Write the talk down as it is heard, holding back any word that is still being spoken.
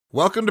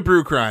Welcome to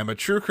Brew Crime, a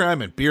true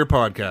crime and beer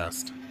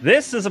podcast.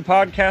 This is a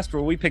podcast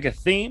where we pick a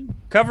theme,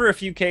 cover a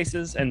few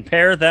cases, and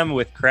pair them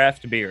with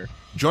craft beer.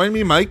 Join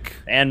me, Mike.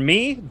 And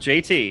me,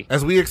 JT.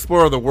 As we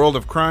explore the world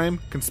of crime,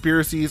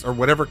 conspiracies, or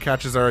whatever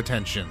catches our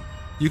attention.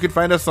 You can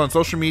find us on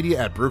social media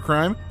at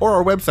Brewcrime or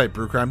our website,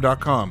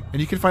 brewcrime.com. And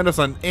you can find us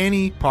on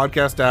any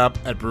podcast app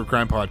at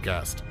Brewcrime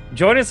Podcast.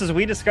 Join us as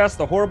we discuss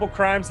the horrible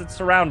crimes that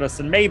surround us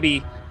and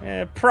maybe,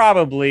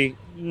 definitely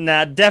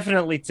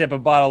tip a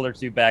bottle or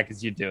two back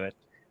as you do it.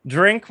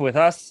 Drink with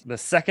us the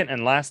second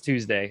and last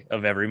Tuesday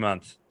of every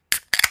month.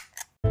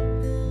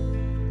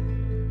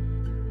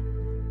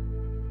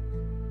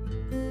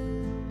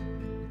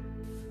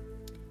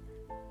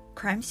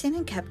 Crime Scene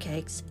and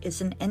Cupcakes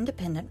is an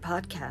independent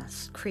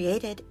podcast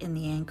created in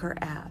the Anchor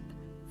app,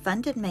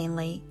 funded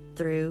mainly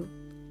through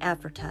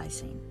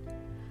advertising.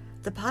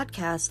 The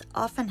podcast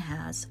often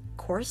has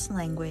coarse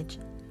language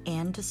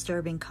and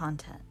disturbing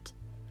content.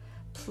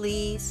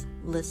 Please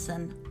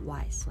listen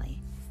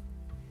wisely.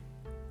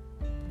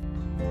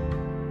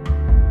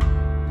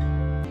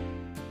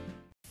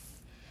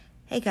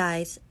 Hey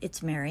guys,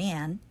 it's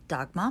Marianne,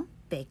 dog mom,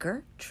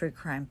 baker, true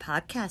crime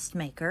podcast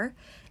maker,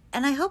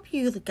 and I hope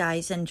you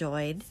guys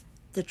enjoyed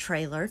the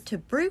trailer to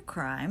Brew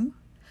Crime,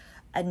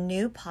 a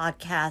new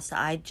podcast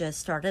I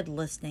just started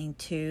listening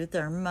to.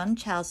 Their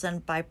Munchausen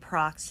by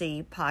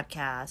Proxy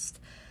podcast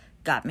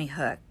got me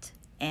hooked.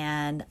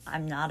 And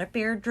I'm not a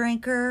beer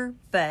drinker,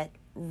 but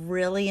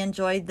really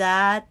enjoyed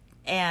that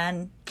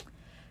and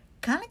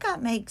kind of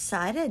got me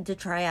excited to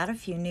try out a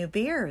few new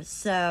beers.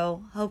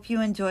 So hope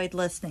you enjoyed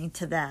listening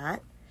to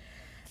that.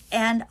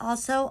 And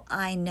also,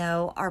 I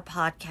know our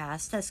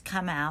podcast has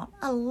come out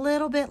a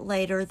little bit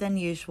later than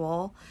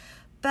usual,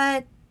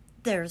 but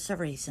there's a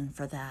reason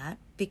for that,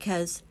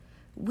 because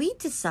we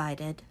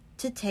decided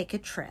to take a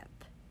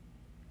trip.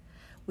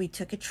 We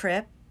took a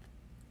trip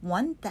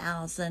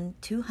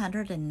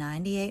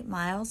 1,298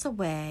 miles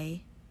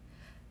away,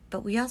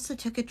 but we also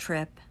took a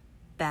trip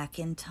back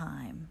in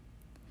time.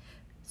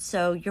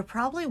 So you're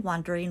probably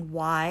wondering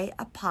why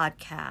a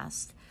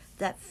podcast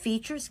that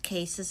features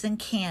cases in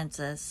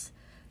Kansas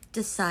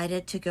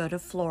decided to go to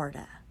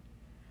Florida.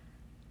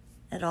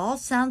 It all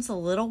sounds a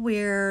little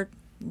weird,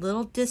 a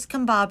little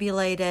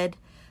discombobulated,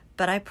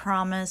 but I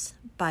promise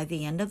by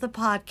the end of the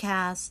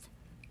podcast,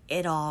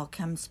 it all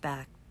comes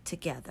back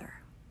together.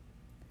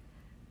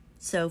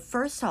 So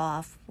first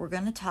off, we're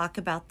going to talk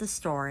about the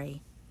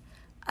story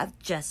of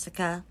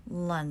Jessica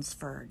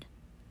Lunsford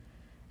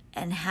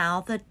and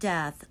how the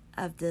death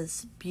of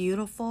this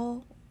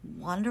beautiful,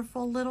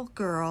 wonderful little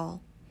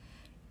girl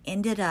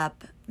ended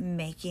up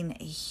making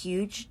a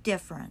huge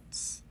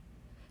difference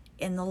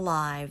in the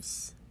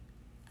lives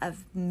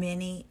of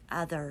many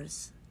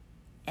others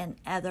and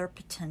other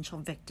potential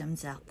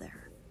victims out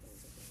there.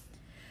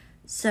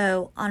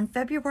 So on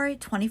February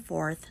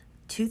 24th,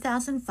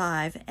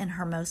 2005 in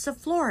Hermosa,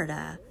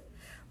 Florida,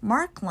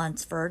 Mark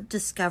Lunsford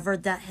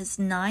discovered that his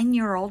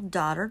 9-year-old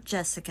daughter,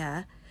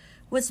 Jessica,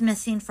 was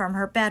missing from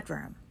her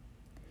bedroom.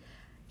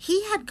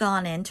 He had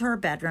gone into her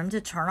bedroom to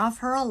turn off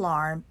her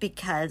alarm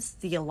because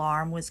the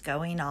alarm was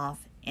going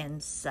off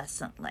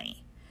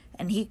incessantly,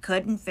 and he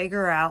couldn't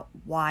figure out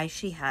why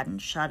she hadn't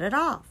shut it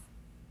off.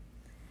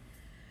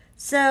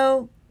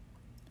 So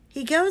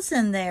he goes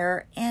in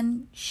there,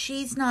 and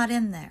she's not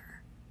in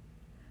there.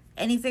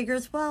 And he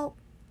figures, well,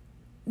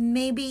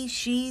 maybe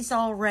she's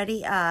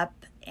already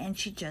up, and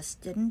she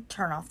just didn't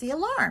turn off the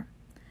alarm.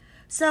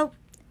 So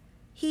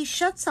he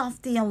shuts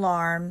off the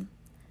alarm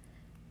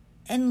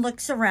and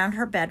looks around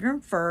her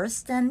bedroom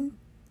first, and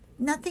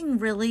nothing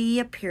really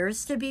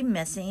appears to be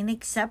missing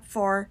except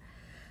for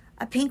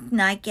a pink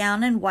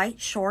nightgown and white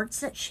shorts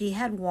that she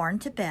had worn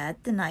to bed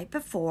the night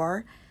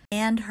before,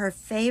 and her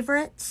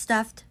favorite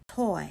stuffed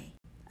toy,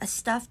 a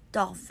stuffed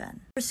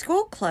dolphin. Her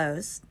school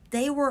clothes,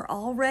 they were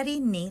already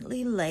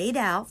neatly laid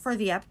out for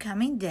the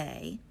upcoming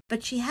day,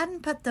 but she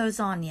hadn't put those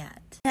on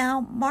yet.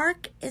 Now,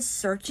 Mark is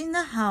searching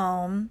the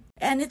home,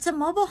 and it's a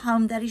mobile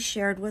home that he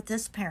shared with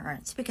his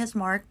parents because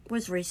Mark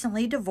was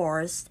recently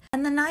divorced,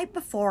 and the night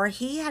before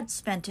he had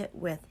spent it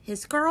with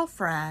his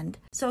girlfriend,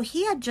 so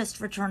he had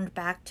just returned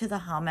back to the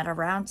home at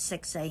around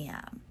 6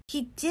 a.m.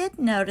 He did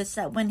notice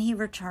that when he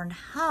returned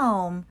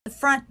home, the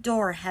front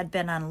door had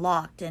been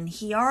unlocked, and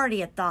he already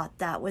had thought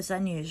that was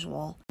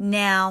unusual.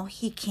 Now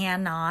he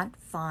cannot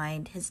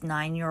find his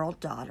 9-year-old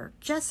daughter,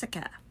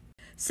 Jessica.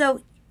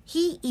 So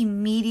he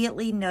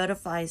immediately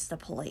notifies the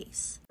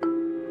police.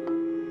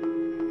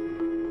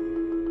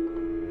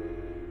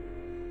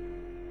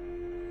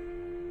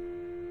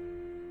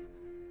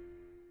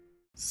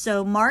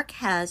 So Mark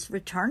has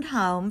returned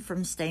home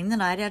from staying the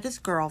night at his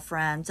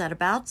girlfriend's at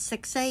about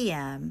 6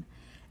 a.m.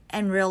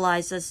 and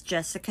realizes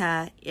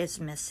Jessica is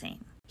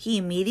missing. He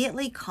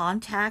immediately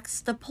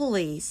contacts the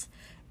police,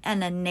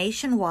 and a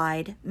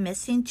nationwide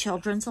missing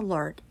children's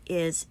alert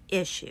is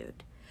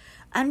issued.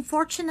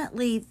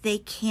 Unfortunately, they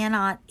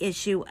cannot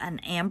issue an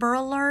Amber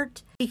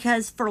Alert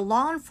because for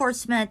law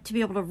enforcement to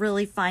be able to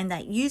really find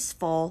that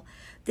useful,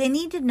 they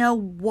need to know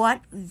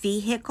what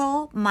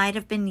vehicle might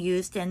have been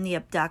used in the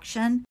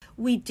abduction.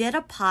 We did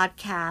a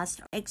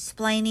podcast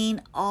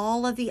explaining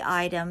all of the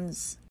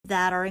items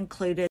that are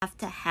included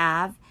to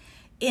have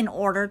in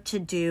order to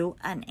do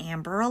an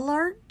Amber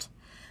Alert.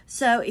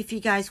 So if you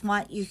guys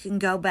want, you can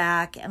go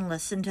back and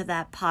listen to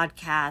that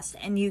podcast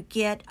and you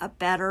get a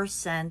better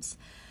sense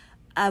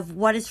of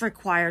what is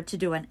required to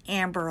do an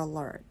Amber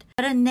Alert.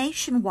 But a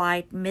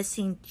nationwide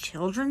missing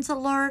children's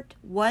alert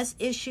was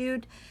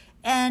issued,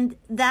 and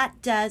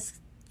that does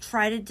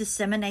try to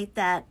disseminate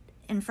that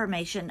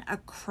information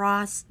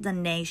across the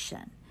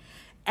nation.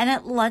 And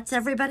it lets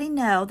everybody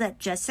know that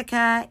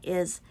Jessica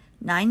is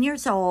 9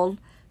 years old,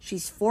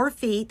 she's 4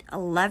 feet,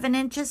 11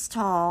 inches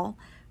tall,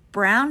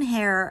 brown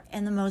hair,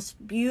 and the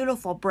most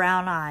beautiful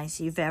brown eyes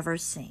you've ever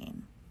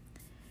seen.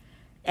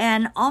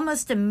 And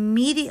almost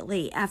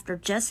immediately after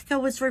Jessica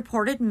was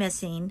reported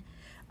missing,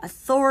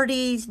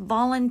 authorities,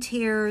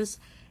 volunteers,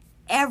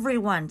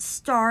 everyone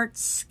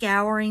starts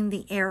scouring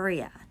the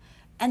area.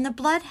 And the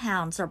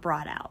bloodhounds are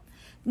brought out.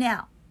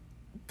 Now,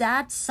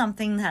 that's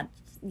something that,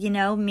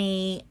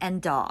 me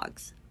and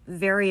dogs,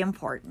 very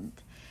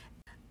important.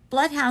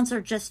 Bloodhounds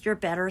are just your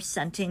better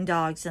scenting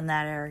dogs in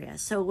that area.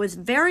 So it was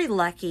very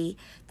lucky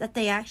that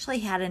they actually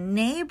had a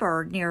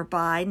neighbor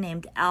nearby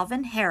named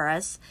Alvin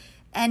Harris,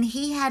 and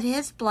he had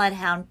his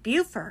bloodhound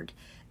Buford,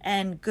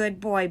 and good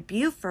boy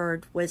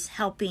Buford was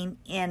helping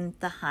in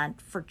the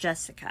hunt for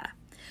Jessica.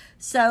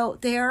 So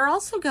they are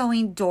also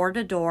going door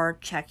to door,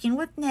 checking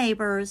with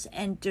neighbors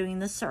and doing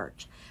the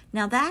search.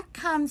 Now that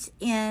comes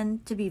in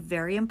to be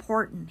very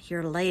important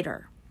here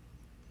later.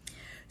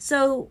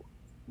 So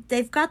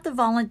they've got the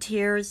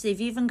volunteers, they've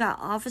even got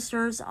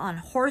officers on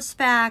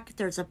horseback,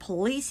 there's a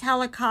police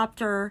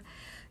helicopter.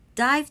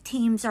 Dive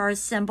teams are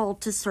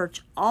assembled to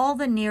search all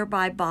the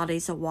nearby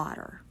bodies of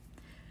water.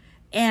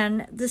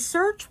 And the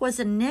search was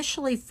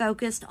initially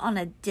focused on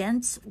a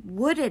dense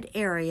wooded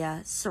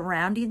area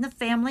surrounding the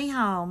family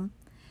home.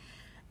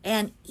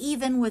 And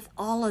even with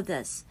all of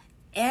this,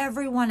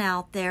 everyone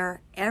out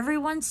there,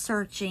 everyone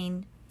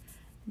searching,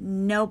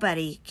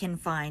 nobody can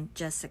find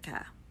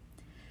Jessica.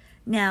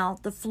 Now,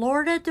 the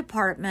Florida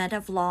Department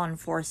of Law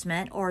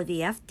Enforcement, or the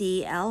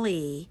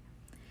FDLE,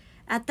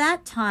 at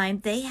that time,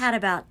 they had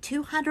about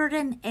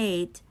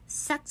 208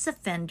 sex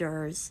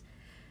offenders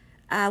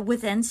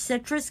within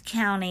Citrus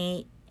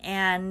County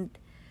and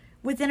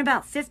within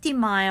about 50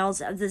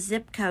 miles of the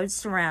zip code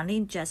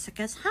surrounding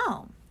Jessica's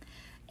home.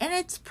 And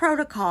it's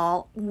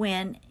protocol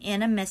when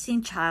in a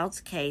missing child's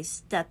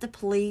case that the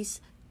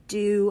police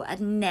do a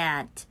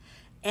net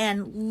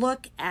and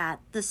look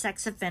at the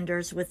sex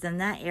offenders within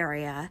that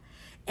area.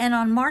 And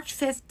on March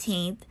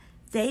 15th,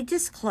 they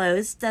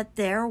disclosed that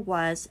there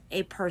was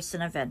a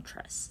person of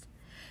interest.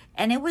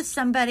 And it was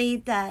somebody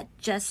that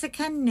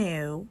Jessica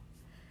knew,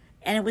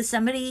 and it was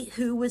somebody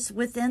who was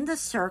within the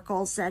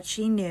circles that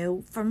she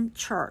knew from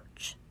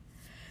church.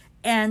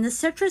 And the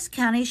Citrus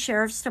County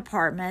Sheriff's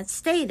Department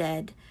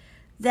stated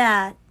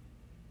that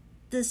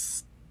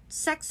this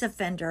sex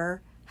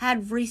offender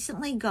had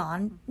recently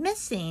gone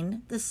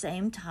missing the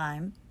same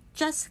time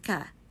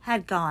Jessica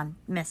had gone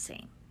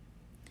missing.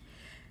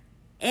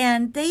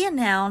 And they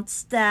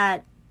announced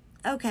that,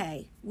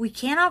 okay, we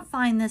cannot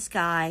find this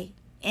guy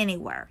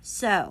anywhere.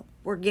 So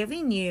we're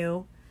giving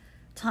you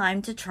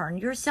time to turn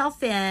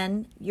yourself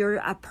in. You're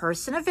a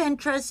person of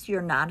interest.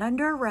 You're not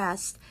under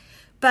arrest,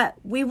 but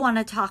we want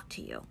to talk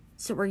to you.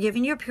 So we're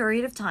giving you a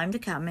period of time to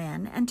come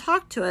in and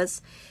talk to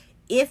us.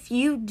 If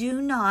you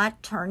do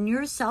not turn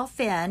yourself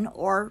in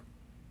or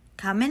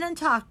come in and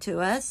talk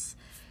to us,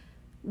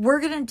 we're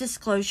going to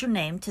disclose your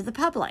name to the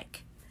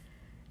public.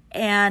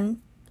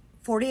 And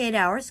 48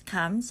 hours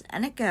comes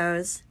and it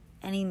goes,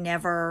 and he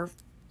never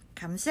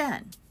comes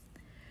in.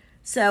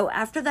 So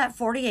after that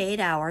 48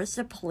 hours,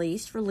 the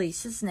police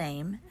release his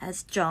name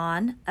as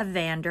John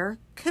Evander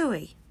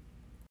Cooey.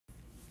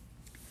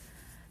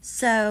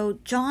 So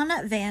John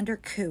Evander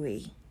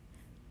Cooey,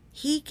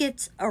 he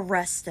gets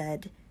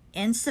arrested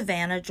in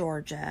Savannah,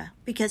 Georgia,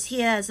 because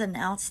he has an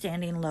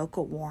outstanding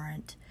local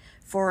warrant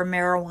for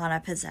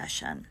marijuana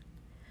possession.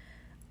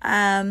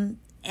 And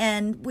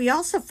we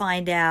also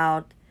find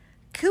out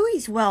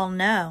Cooey's well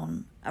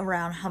known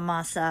around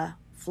Homasa,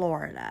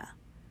 Florida.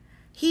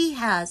 He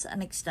has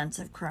an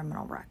extensive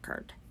criminal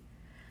record.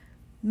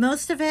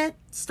 Most of it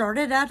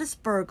started out as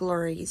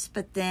burglaries,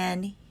 but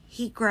then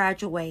he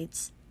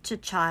graduates to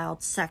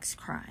child sex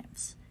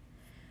crimes.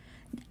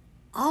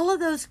 All of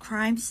those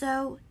crimes,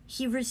 though,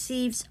 he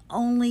receives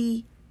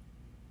only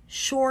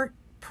short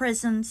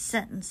prison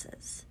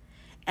sentences.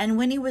 And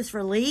when he was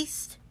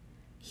released,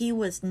 he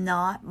was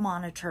not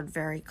monitored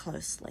very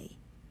closely.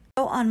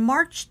 So on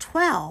March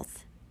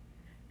 12th,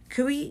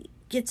 Cooey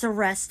gets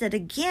arrested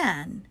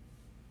again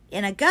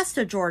in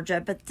Augusta,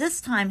 Georgia, but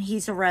this time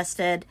he's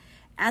arrested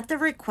at the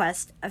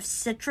request of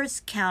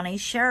Citrus County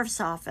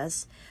Sheriff's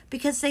Office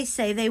because they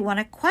say they want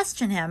to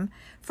question him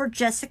for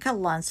Jessica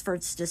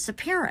Lunsford's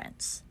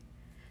disappearance.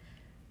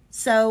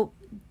 So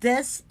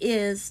this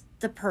is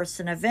the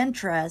person of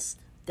interest.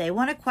 They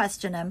want to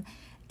question him.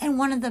 And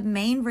one of the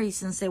main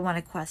reasons they want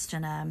to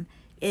question him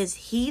is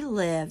he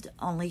lived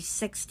only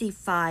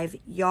 65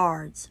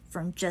 yards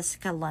from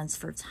Jessica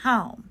Lunsford's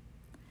home.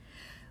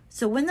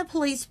 So when the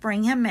police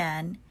bring him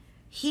in,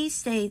 he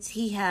states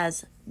he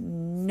has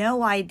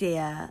no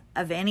idea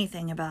of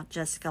anything about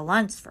Jessica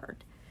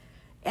Lunsford.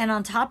 And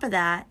on top of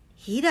that,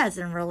 he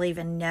doesn't really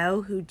even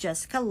know who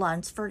Jessica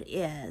Lunsford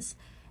is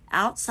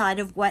outside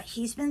of what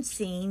he's been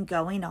seeing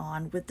going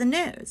on with the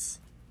news.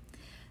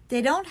 They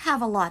don't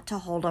have a lot to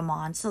hold him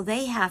on, so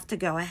they have to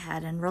go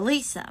ahead and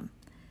release him.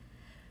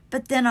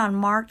 But then on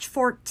March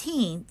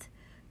 14th,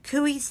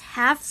 Cooey's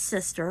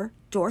half-sister,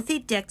 Dorothy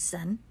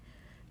Dixon,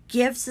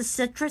 gives the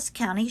Citrus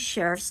County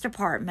Sheriff's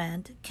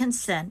Department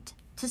consent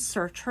to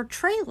search her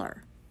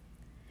trailer.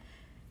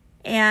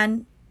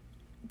 And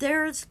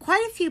there's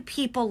quite a few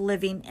people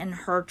living in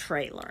her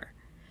trailer.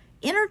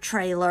 In her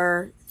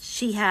trailer,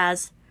 she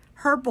has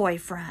her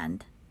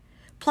boyfriend,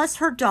 plus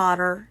her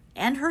daughter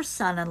and her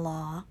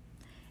son-in-law,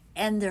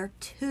 and their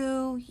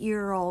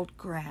 2-year-old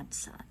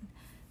grandson.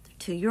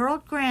 Their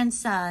 2-year-old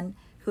grandson,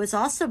 who has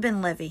also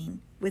been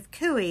living with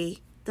Cooey,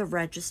 the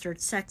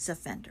registered sex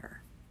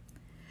offender.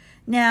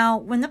 Now,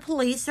 when the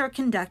police are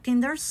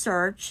conducting their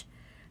search,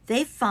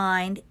 they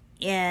find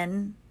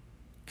in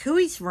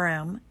Cooey's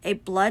room a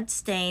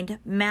blood-stained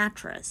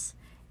mattress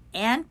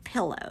and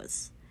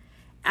pillows.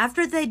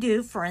 After they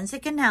do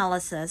forensic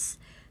analysis,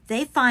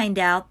 they find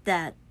out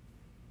that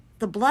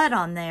the blood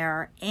on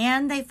there,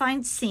 and they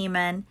find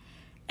semen,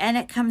 and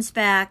it comes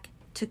back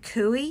to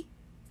Cooey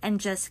and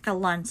Jessica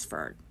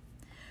Lunsford.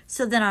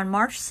 So then on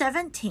March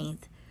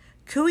 17th,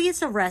 Cooey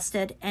is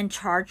arrested and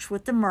charged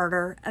with the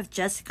murder of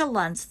Jessica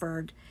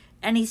Lunsford,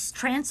 and he's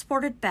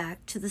transported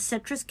back to the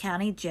Citrus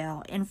County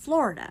Jail in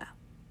Florida.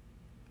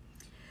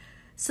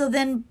 So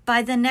then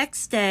by the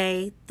next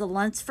day, the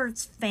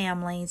Lunsford's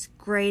family's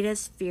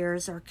greatest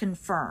fears are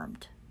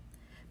confirmed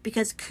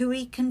because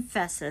Cooey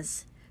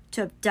confesses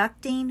to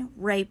abducting,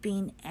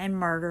 raping, and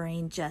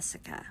murdering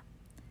Jessica.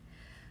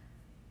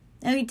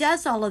 Now, he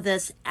does all of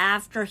this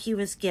after he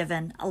was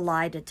given a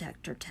lie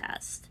detector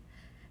test.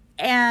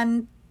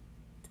 And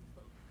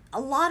a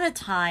lot of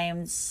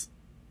times,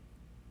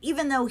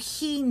 even though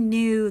he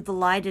knew the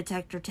lie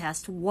detector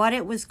test, what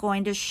it was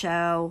going to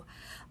show,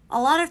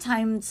 a lot of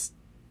times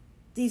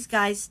these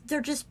guys, they're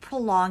just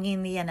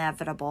prolonging the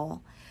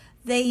inevitable.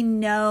 They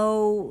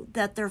know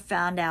that they're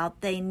found out.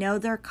 They know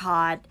they're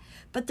caught,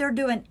 but they're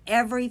doing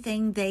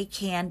everything they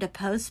can to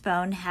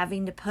postpone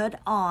having to put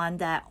on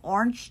that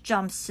orange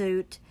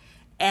jumpsuit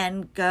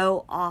and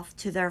go off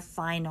to their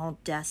final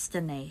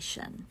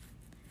destination.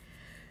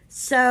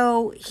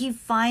 So he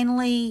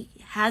finally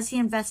has the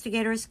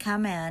investigators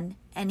come in,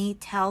 and he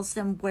tells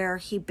them where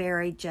he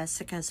buried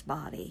Jessica's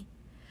body.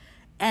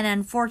 And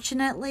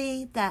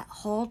unfortunately, that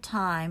whole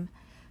time,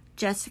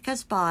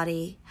 Jessica's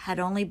body had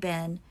only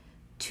been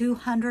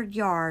 200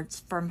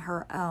 yards from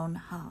her own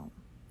home.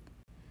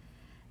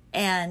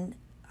 And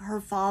her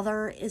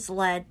father is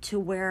led to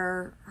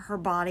where her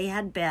body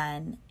had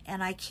been,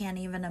 and I can't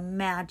even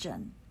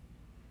imagine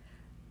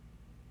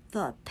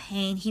the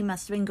pain he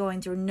must have been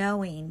going through,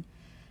 knowing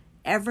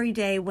every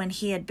day when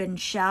he had been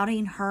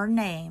shouting her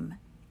name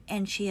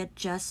and she had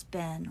just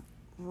been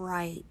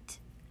right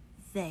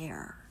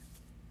there.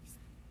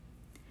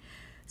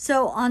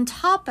 So on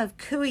top of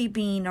Cooey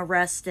being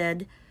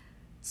arrested,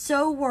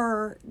 so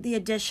were the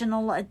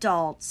additional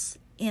adults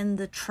in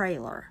the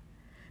trailer.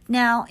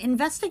 Now,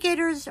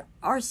 investigators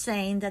are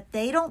saying that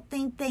they don't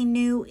think they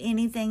knew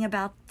anything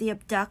about the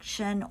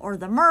abduction or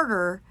the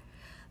murder.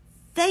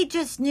 They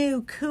just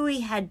knew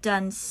Cooey had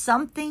done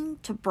something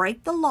to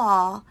break the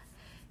law.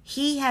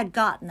 He had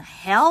gotten the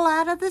hell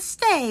out of the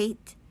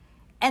state,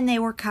 and they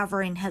were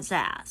covering his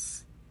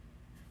ass.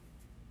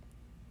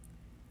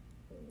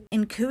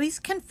 In Cooey's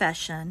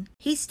confession,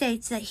 he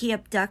states that he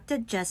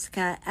abducted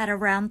Jessica at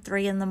around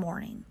 3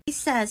 a.m. He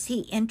says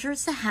he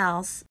enters the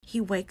house,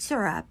 he wakes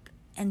her up,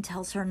 and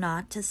tells her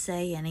not to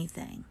say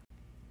anything.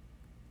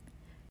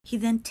 He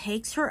then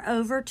takes her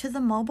over to the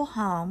mobile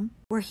home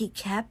where he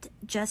kept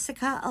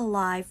Jessica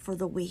alive for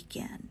the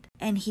weekend,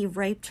 and he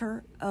raped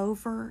her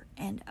over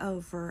and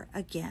over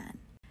again.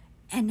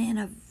 And in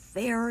a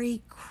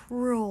very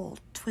cruel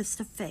twist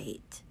of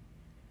fate,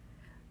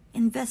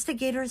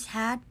 investigators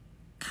had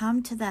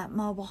come to that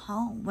mobile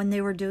home when they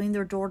were doing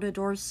their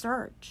door-to-door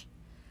search,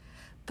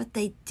 but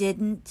they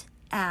didn't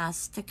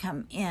ask to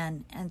come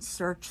in and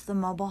search the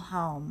mobile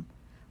home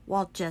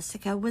while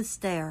Jessica was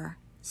there,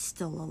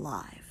 still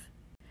alive.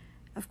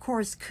 Of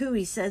course,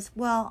 Cooey says,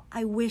 well,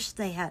 I wish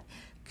they had.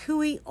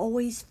 Cooey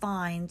always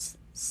finds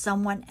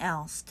someone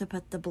else to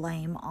put the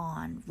blame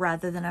on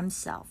rather than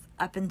himself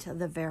up until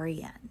the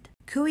very end.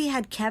 Cooey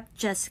had kept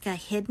Jessica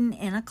hidden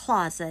in a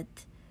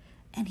closet,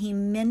 and he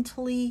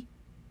mentally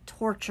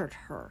tortured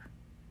her.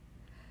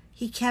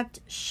 He kept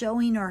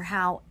showing her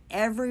how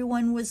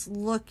everyone was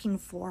looking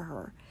for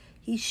her.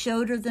 He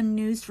showed her the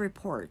news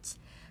reports.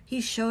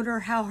 He showed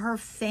her how her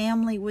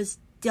family was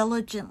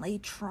diligently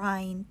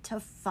trying to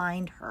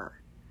find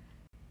her.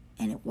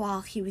 and while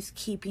he was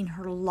keeping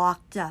her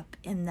locked up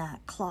in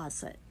that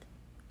closet.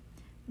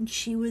 And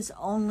she was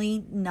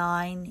only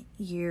 9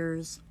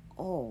 years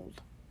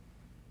old.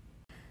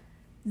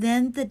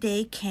 Then the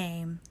day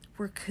came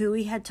where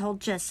Cooey had told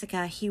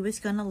Jessica he was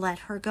going to let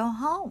her go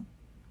home.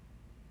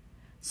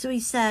 So he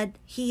said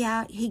he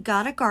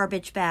got a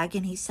garbage bag,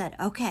 and he said,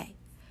 okay,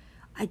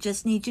 I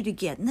just need you to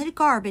get in the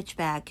garbage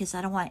bag because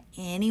I don't want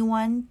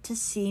anyone to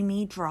see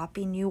me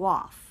dropping you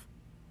off.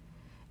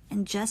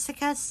 And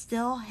Jessica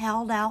still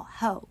held out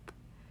hope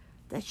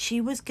that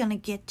she was going to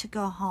get to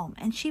go home,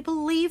 and she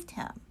believed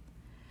him.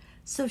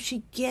 So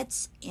she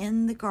gets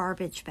in the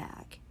garbage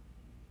bag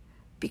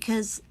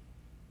because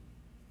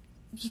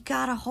you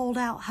got to hold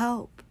out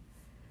hope.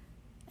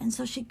 And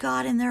so she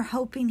got in there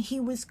hoping he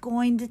was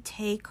going to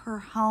take her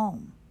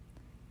home.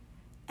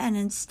 And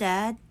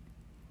instead,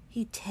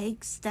 he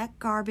takes that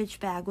garbage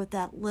bag with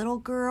that little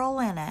girl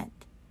in it,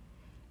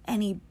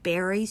 and he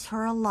buries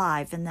her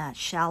alive in that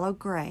shallow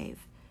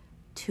grave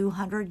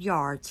 200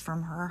 yards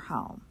from her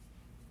home.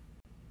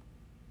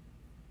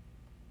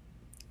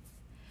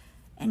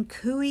 And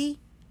Cooey,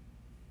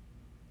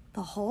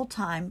 the whole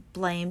time,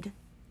 blamed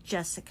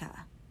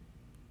Jessica.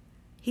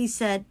 He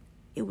said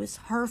it was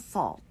her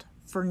fault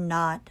for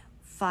not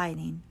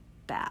fighting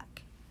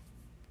back.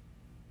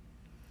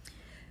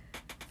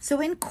 So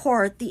in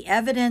court, the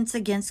evidence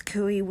against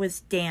Cooey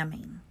was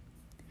damning.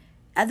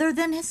 Other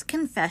than his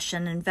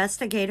confession,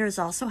 investigators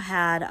also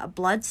had a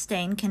blood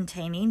stain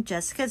containing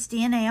Jessica's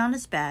DNA on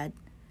his bed.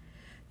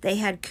 They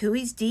had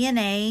Cooey's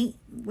DNA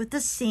with the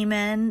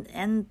semen,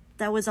 and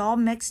that was all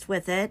mixed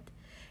with it,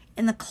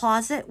 in the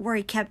closet where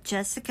he kept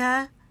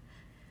Jessica.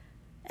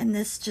 And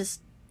this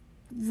just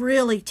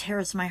really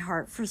tears my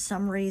heart for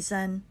some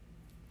reason.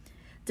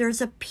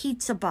 There's a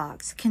pizza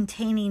box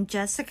containing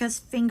Jessica's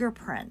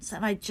fingerprints,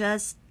 and I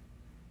just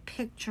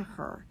picture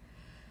her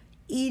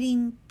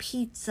eating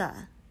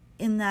pizza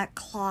in that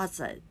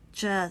closet.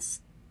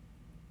 Just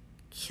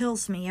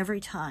kills me every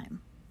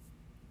time.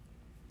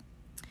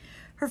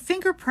 Her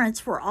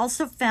fingerprints were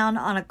also found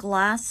on a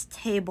glass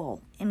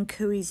table in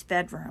Cooey's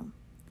bedroom.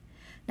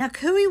 Now,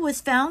 Cooey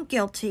was found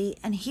guilty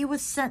and he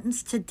was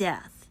sentenced to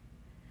death.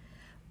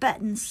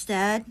 But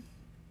instead,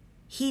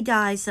 he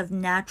dies of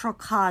natural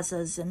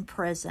causes in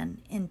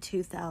prison in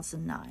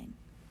 2009.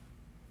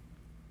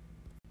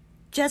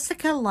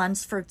 Jessica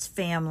Lunsford's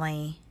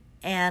family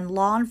and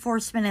law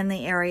enforcement in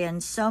the area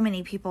and so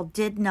many people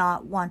did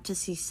not want to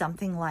see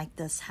something like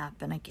this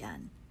happen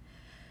again.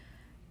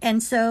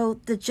 And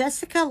so the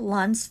Jessica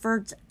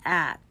Lunsford's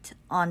Act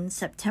on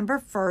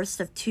September 1st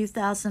of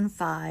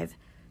 2005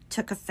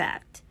 took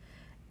effect,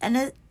 and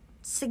it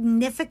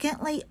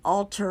significantly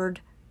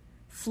altered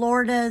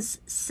Florida's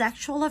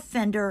sexual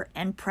offender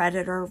and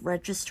predator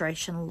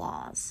registration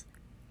laws.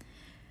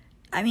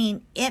 I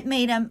mean, it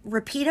made them,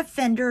 repeat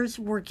offenders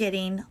were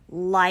getting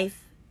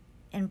life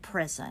in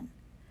prison.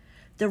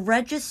 The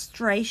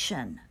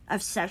registration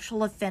of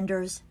sexual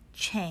offenders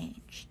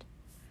changed.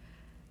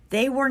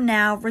 They were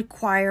now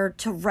required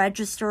to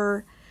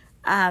register.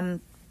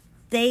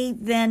 They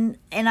then,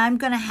 and I'm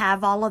going to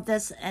have all of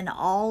this and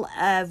all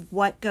of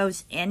what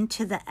goes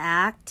into the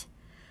act,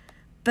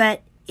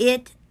 but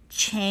it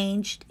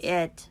changed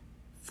it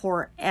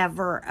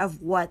forever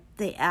of what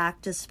the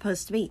act is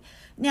supposed to be.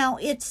 Now,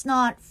 it's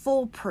not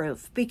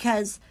foolproof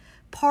because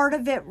part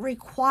of it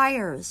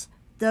requires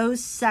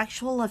those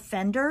sexual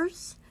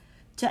offenders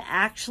to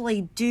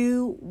actually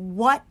do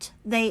what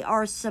they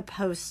are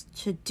supposed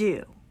to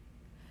do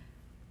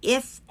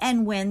if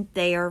and when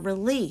they are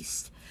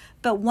released.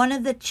 But one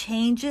of the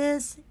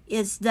changes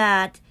is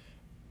that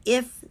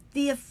if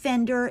the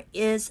offender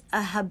is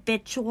a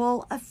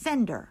habitual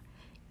offender,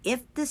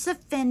 if this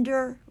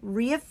offender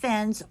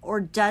reoffends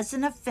or does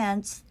an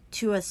offense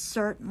to a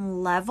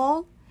certain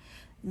level,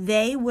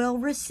 they will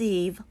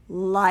receive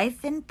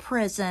life in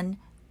prison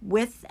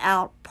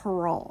without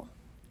parole.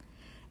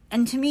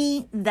 And to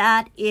me,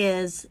 that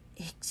is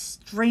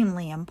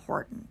extremely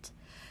important.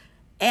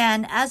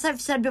 And as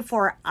I've said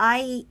before,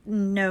 I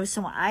know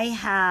someone, I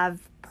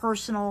have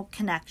personal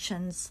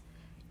connections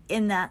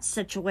in that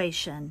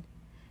situation.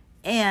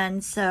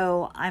 And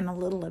so I'm a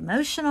little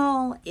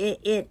emotional.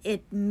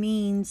 It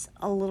means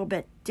a little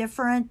bit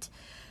different.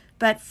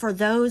 But for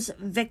those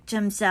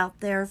victims out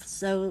there,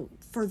 so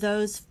for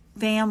those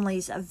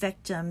families of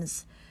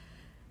victims,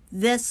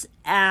 this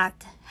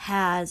act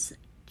has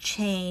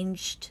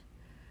changed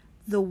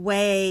the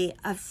way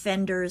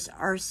offenders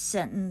are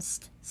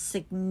sentenced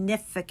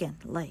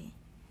significantly.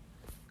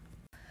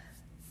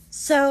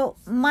 So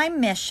my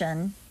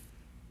mission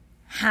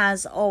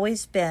has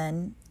always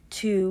been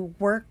to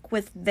work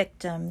with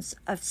victims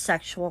of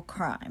sexual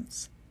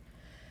crimes.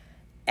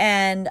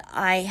 And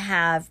I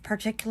have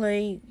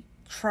particularly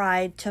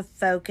tried to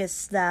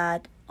focus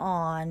that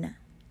on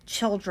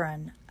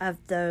children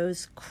of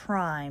those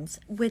crimes,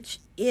 which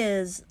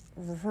is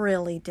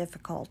really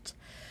difficult.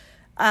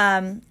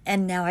 And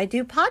now I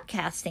do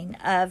podcasting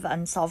of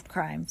unsolved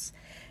crimes.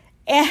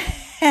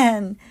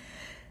 And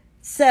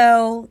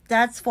so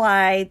that's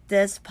why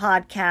this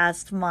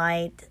podcast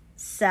might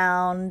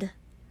sound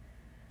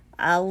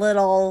a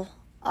little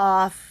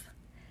off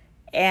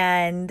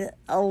and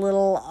a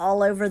little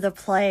all over the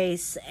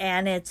place,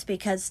 and it's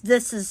because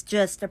this is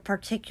just a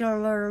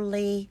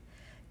particularly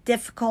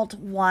difficult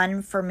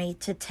one for me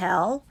to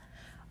tell.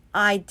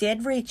 I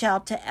did reach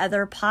out to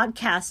other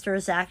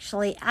podcasters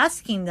actually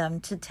asking them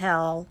to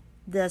tell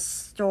this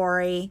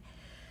story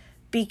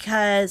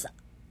because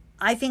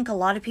I think a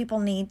lot of people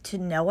need to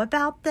know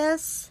about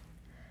this.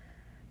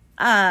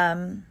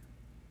 But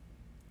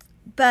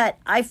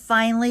I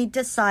finally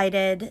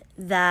decided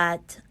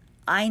that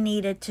I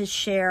needed to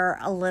share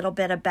a little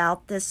bit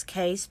about this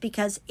case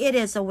because it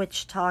is a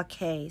Wichita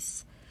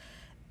case.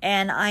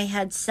 And I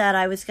had said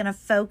I was going to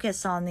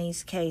focus on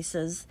these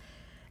cases.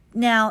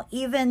 Now,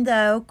 even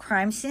though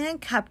Crime Scene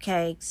and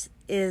Cupcakes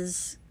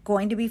is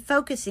going to be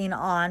focusing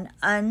on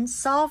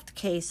unsolved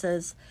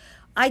cases,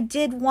 I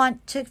did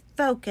want to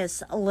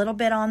focus a little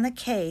bit on the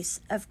case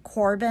of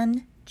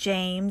Corbin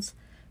James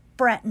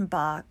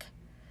Breitenbach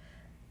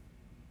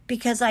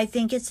because I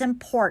think it's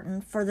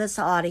important for this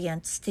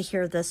audience to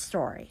hear this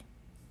story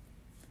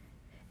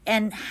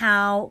and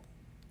how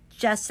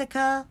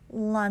Jessica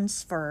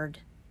Lunsford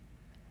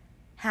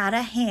had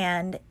a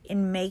hand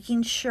in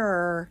making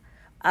sure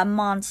a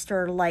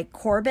monster like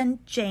Corbin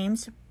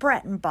James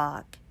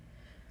Breitenbach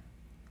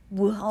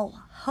will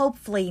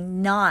hopefully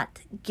not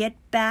get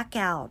back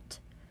out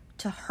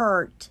to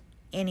hurt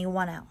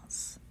anyone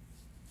else.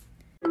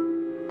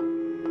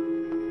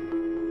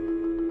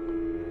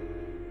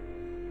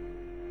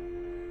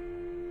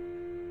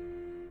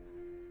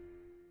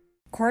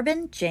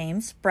 Corbin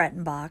James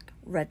Breitenbach,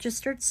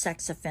 registered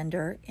sex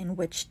offender in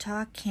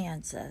Wichita,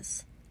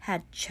 Kansas,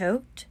 had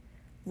choked,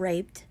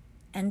 raped,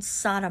 and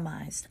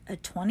sodomized a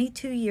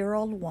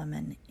 22-year-old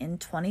woman in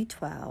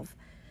 2012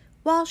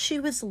 while she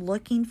was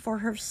looking for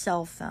her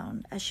cell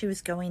phone as she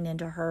was going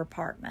into her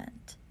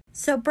apartment.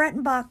 So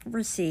Breitenbach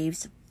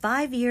receives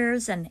 5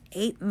 years and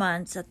 8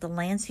 months at the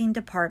Lansing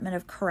Department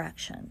of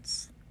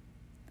Corrections.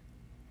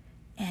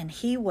 And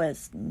he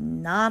was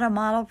not a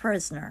model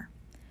prisoner.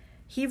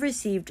 He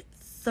received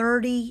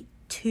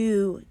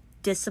 32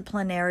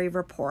 disciplinary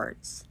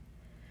reports.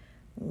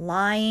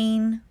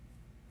 Lying,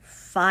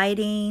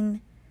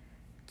 fighting,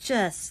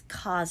 just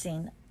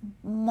causing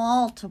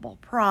multiple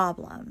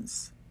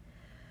problems.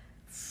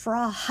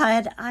 Fraud,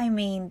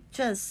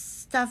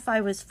 just stuff I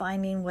was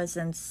finding was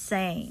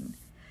insane.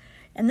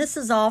 And this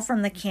is all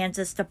from the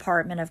Kansas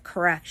Department of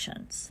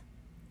Corrections.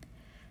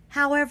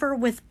 However,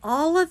 with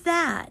all of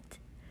that,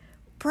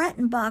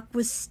 Breitenbach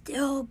was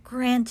still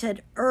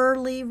granted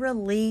early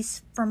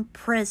release from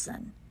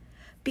prison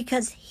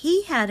because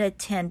he had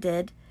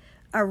attended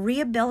a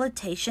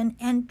rehabilitation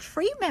and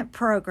treatment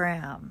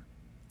program.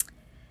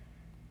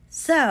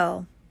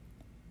 So,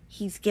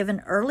 he's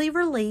given early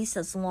release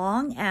as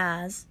long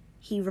as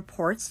he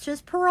reports to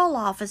his parole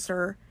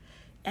officer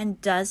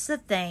and does the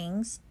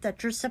things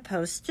that you're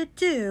supposed to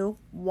do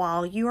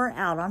while you are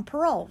out on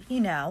parole.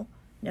 No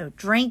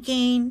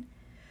drinking,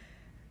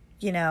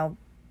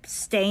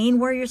 staying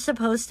where you're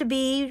supposed to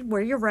be,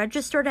 where you're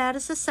registered at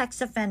as a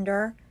sex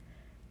offender,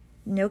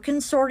 no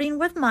consorting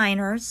with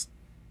minors,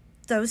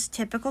 those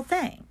typical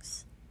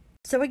things.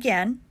 So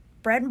again,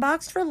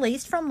 Breitenbach's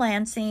released from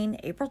Lansing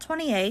April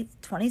 28th,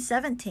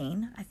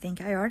 2017. I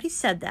think I already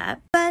said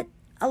that. But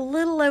a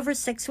little over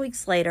 6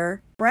 weeks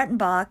later,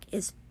 Breitenbach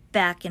is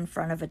back in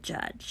front of a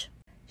judge,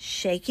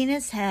 shaking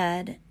his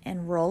head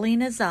and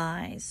rolling his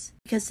eyes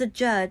because the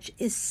judge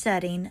is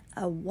setting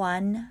a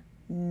 $1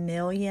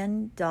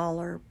 million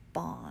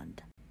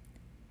bond.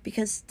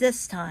 Because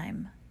this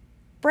time,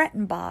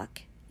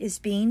 Breitenbach is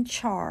being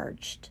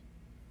charged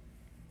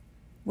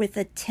with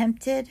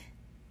attempted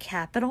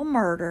capital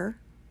murder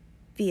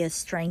via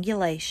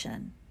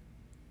strangulation,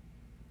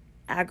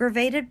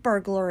 aggravated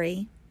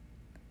burglary,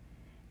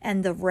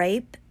 and the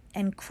rape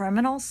and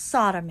criminal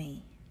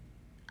sodomy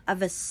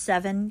of a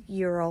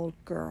 7-year-old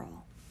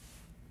girl.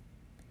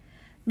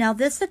 Now,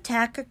 this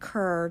attack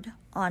occurred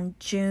on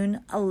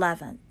June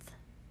 11th.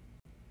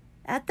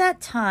 At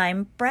that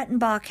time,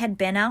 Breitenbach had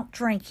been out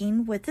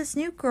drinking with his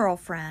new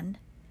girlfriend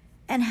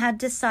and had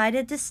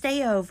decided to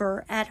stay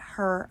over at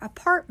her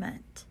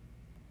apartment.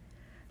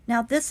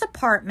 Now, this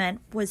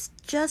apartment was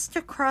just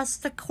across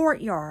the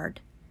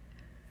courtyard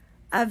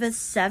of a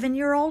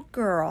 7-year-old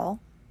girl,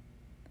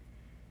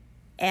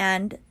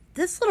 and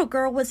this little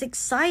girl was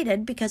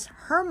excited because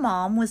her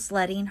mom was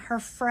letting her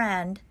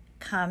friend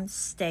come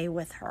stay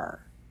with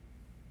her.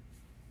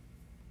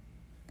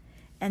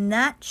 And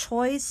that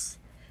choice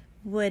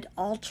would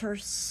alter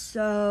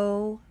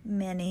so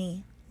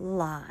many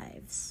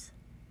lives.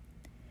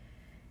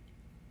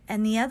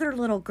 And the other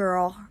little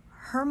girl,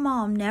 her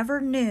mom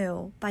never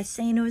knew, by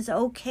saying it was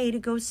okay to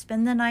go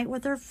spend the night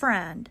with her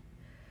friend,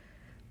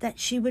 that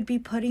she would be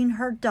putting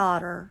her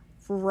daughter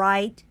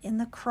right in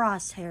the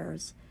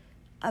crosshairs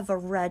of a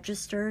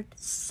registered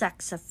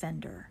sex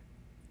offender.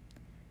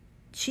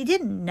 She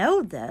didn't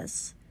know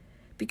this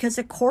because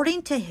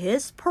according to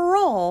his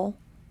parole,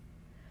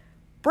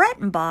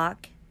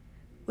 Breitenbach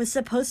was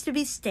supposed to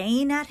be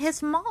staying at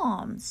his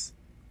mom's,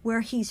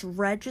 where he's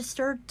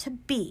registered to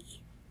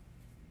be.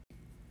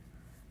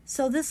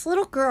 So this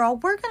little girl,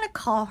 we're going to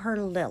call her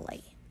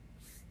Lily.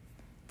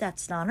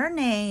 That's not her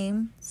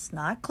name. It's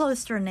not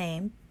close to her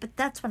name, but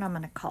that's what I'm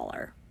going to call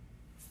her.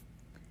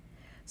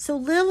 So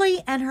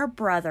Lily and her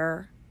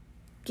brother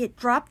get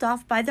dropped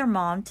off by their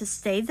mom to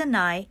stay the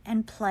night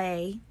and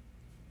play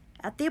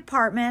at the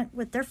apartment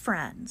with their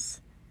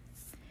friends.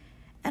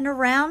 And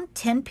around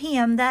 10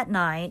 p.m. that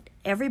night,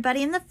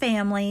 everybody in the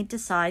family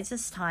decides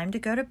it's time to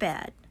go to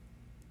bed.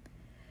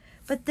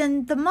 But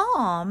then the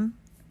mom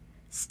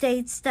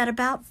states that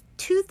about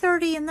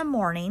 2:30 in the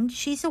morning,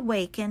 she's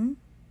awakened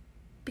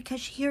because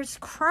she hears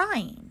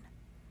crying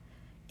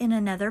in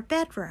another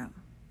bedroom.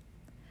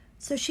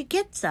 So she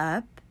gets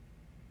up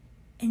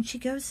and she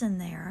goes in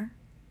there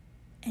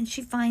and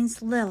she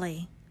finds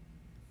Lily.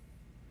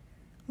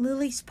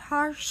 Lily's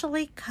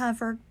partially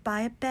covered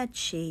by a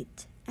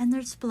bedsheet and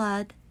there's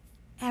blood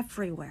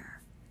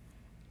everywhere.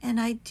 And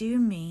I do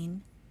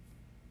mean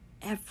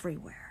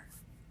everywhere.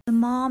 The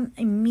mom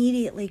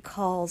immediately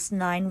calls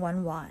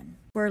 911,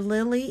 where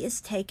Lily is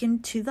taken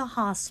to the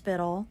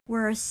hospital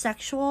where a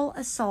sexual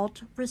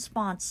assault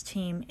response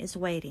team is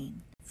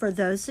waiting. For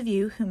those of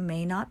you who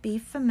may not be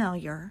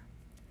familiar,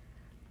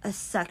 a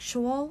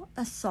sexual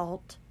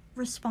assault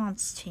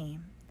response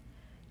team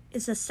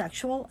is a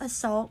sexual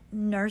assault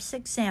nurse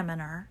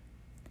examiner,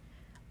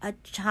 a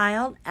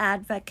child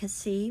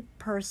advocacy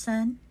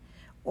person,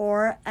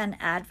 or an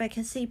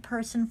advocacy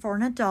person for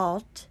an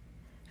adult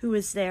who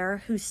is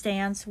there, who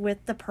stands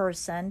with the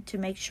person to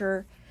make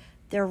sure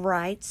their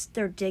rights,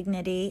 their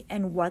dignity,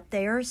 and what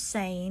they are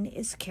saying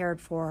is cared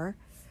for.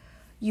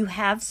 You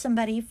have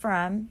somebody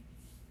from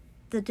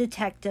the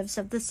detectives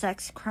of the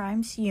sex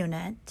crimes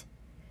unit,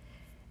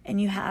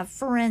 and you have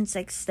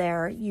forensics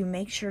there. You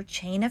make sure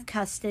chain of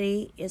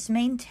custody is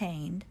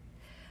maintained.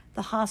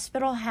 The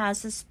hospital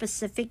has a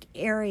specific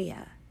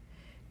area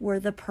where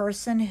the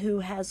person who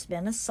has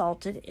been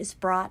assaulted is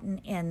brought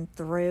in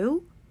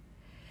through,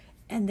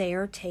 and they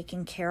are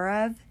taken care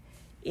of.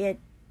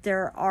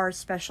 There are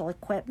special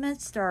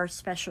equipments, there are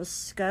special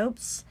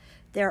scopes,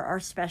 there are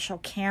special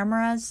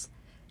cameras.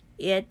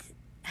 It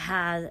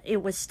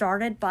was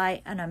started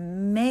by an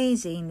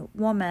amazing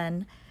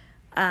woman.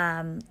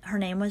 Her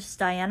name was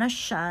Diana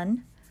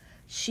Shun.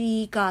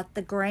 She got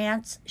the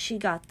grants, she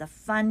got the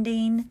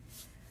funding.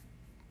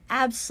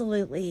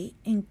 Absolutely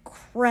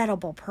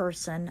incredible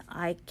person.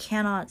 I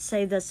cannot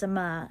say this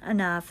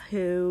enough,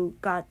 who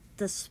got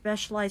the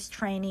specialized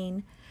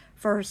training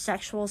for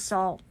sexual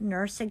assault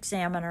nurse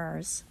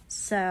examiners.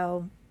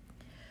 So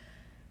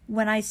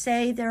when I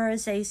say there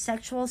is a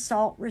sexual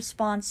assault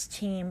response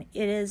team,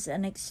 it is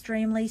an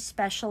extremely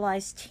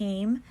specialized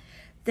team.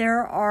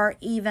 There are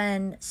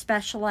even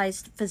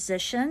specialized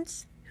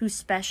physicians who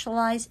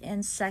specialize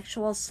in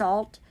sexual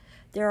assault.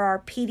 There are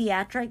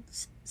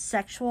pediatric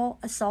sexual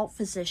assault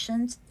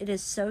physicians. It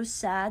is so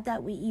sad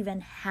that we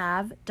even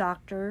have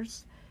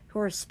doctors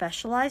who are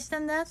specialized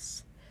in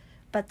this,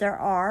 but there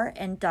are,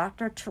 and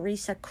Dr.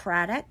 Teresa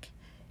Craddock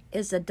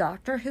is a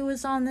doctor who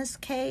is on this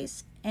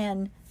case,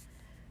 and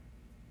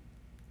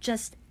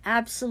just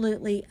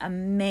absolutely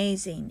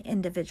amazing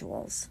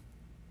individuals.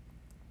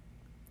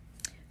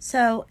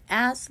 So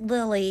as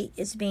Lily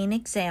is being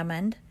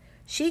examined,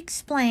 she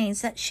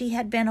explains that she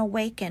had been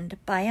awakened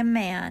by a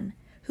man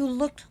who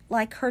looked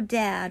like her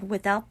dad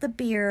without the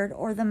beard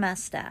or the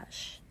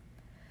mustache.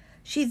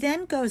 She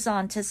then goes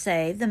on to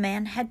say the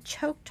man had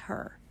choked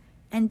her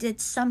and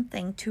did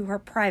something to her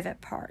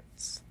private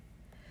parts.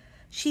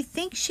 She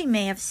thinks she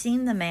may have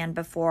seen the man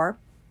before,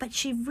 but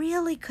she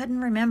really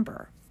couldn't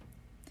remember.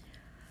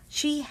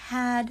 She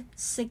had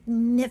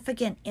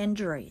significant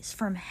injuries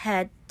from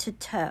head to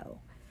toe.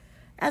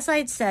 As I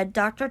had said,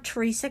 Dr.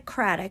 Teresa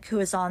Craddock, who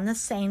is on the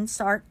SANE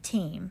SART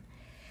team,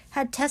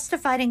 had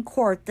testified in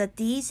court that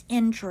these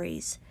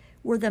injuries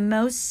were the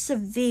most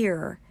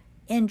severe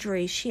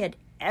injuries she had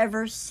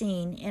ever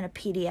seen in a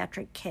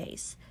pediatric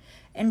case.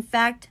 In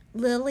fact,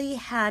 Lily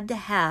had to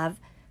have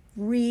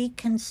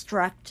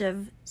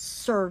reconstructive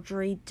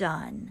surgery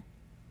done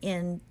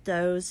in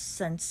those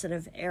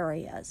sensitive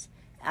areas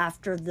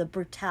after the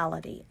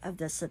brutality of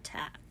this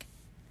attack.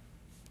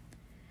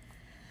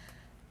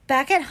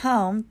 Back at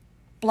home,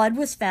 blood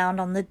was found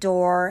on the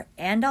door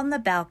and on the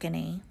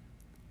balcony.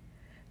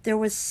 There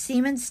was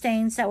semen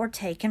stains that were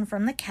taken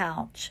from the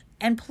couch,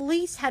 and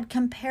police had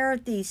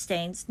compared these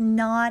stains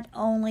not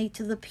only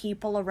to the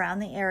people around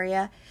the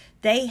area,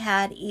 they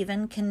had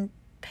even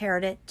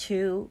compared it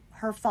to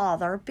her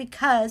father,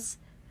 because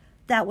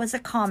that was a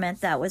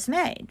comment that was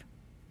made.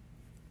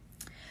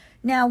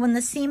 Now, when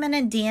the semen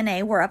and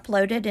DNA were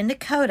uploaded into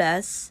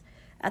CODIS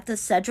at the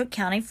Sedgwick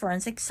County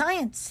Forensic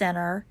Science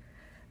Center,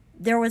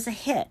 there was a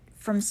hit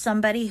from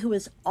somebody who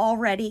was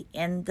already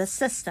in the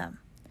system.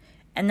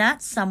 And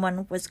that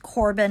someone was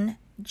Corbin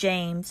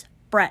James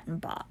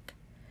Breitenbach.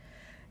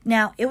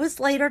 Now, it was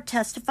later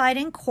testified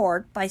in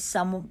court by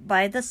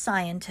the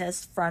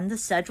scientists from the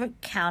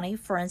Sedgwick County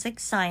Forensic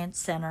Science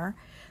Center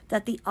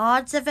that the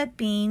odds of it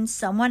being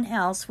someone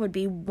else would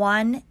be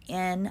 1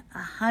 in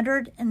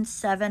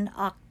 107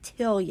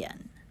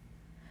 octillion.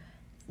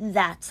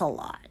 That's a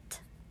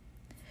lot.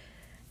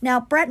 Now,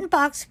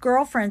 Breitenbach's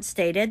girlfriend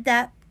stated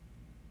that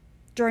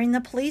during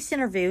the police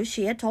interview,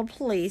 she had told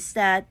police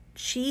that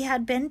she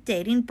had been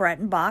dating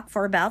Breitenbach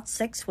for about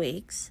 6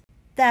 weeks,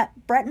 that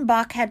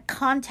Breitenbach had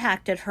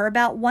contacted her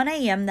about 1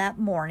 a.m. that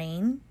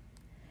morning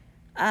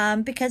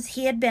because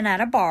he had been at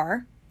a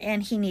bar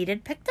and he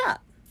needed picked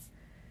up.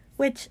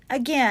 Which,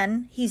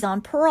 again, he's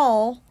on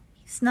parole.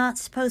 He's not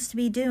supposed to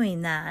be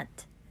doing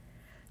that.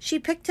 She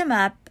picked him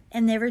up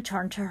and they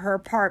returned to her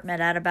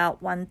apartment at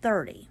about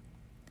 1:30.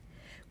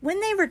 When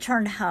they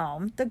returned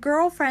home, the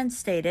girlfriend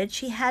stated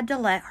she had to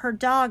let her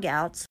dog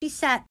out, so she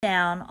sat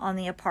down on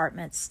the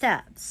apartment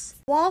steps.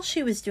 While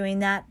she was doing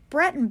that,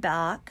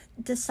 Breitenbach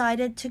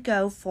decided to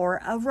go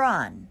for a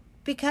run,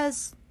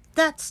 because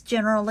that's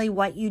generally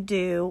what you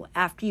do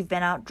after you've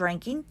been out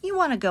drinking. You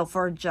want to go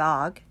for a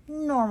jog.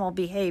 Normal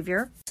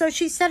behavior. So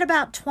she said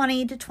about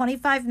 20 to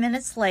 25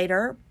 minutes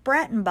later,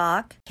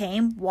 Breitenbach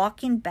came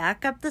walking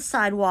back up the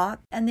sidewalk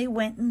and they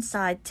went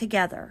inside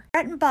together.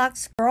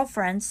 Breitenbach's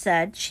girlfriend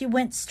said she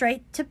went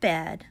straight to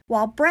bed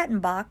while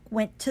Breitenbach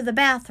went to the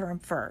bathroom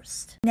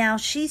first. Now,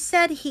 she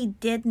said he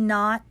did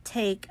not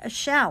take a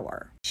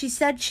shower. She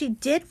said she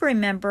did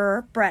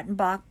remember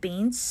Breitenbach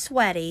being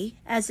sweaty,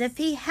 as if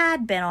he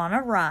had been on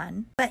a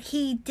run, but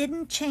he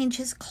didn't change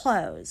his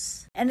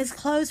clothes. And his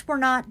clothes were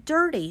not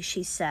dirty,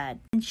 she said,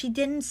 and she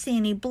didn't see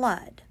any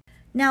blood.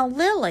 Now,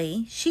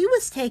 Lily, she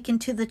was taken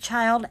to the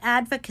Child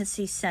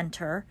Advocacy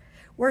Center,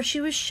 where she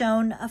was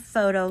shown a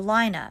photo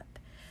lineup.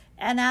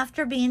 And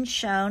after being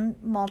shown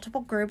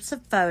multiple groups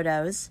of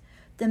photos,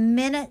 the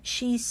minute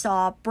she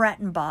saw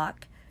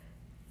Breitenbach,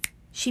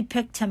 she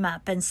picked him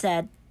up and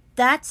said,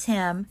 "That's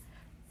him.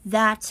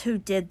 That's who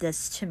did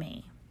this to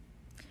me."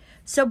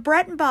 So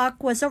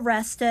Breitenbach was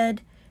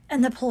arrested,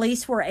 and the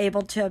police were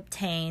able to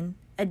obtain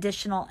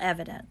additional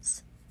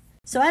evidence.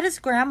 So at his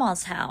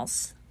grandma's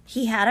house,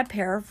 he had a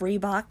pair of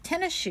Reebok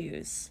tennis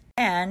shoes.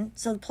 And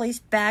so the police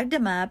bagged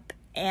him up,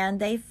 and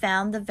they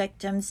found the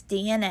victim's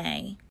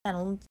DNA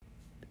and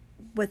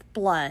with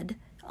blood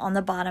on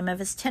the bottom of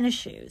his tennis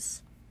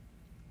shoes.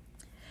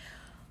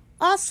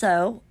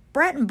 Also,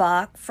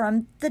 Breitenbach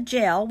from the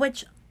jail,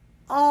 which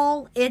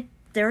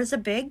there's a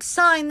big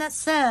sign that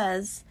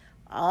says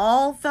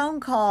all phone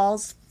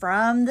calls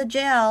from the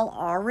jail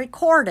are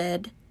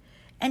recorded,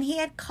 and he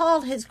had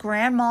called his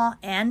grandma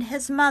and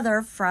his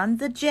mother from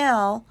the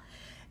jail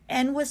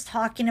and was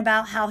talking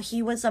about how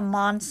he was a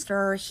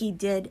monster. He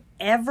did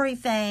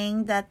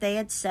everything that they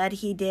had said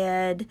he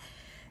did,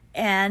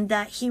 and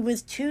that he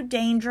was too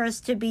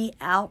dangerous to be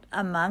out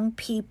among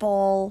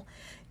people,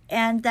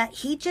 and that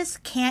he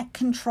just can't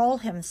control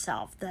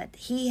himself, that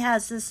he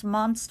has this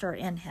monster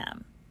in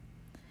him.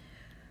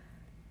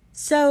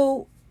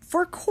 So,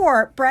 for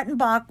court,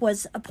 Breitenbach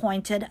was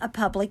appointed a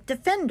public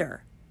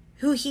defender,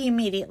 who he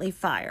immediately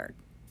fired.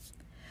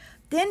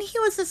 Then he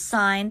was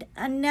assigned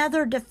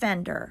another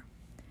defender,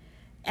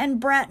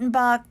 and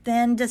Breitenbach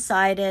then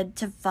decided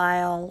to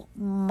file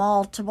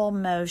multiple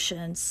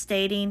motions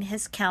stating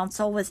his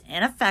counsel was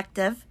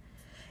ineffective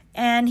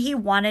and he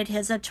wanted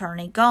his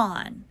attorney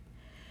gone.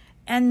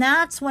 And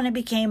that's when it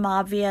became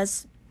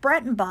obvious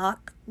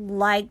Breitenbach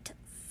liked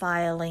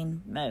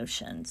filing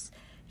motions.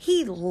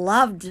 He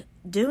loved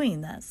doing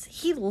this.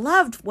 He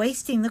loved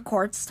wasting the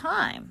court's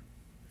time.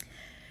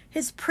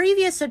 His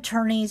previous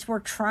attorneys were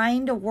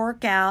trying to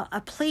work out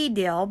a plea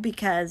deal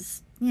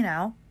because,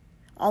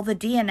 all the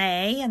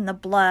DNA and the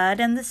blood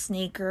and the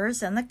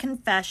sneakers and the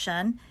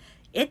confession,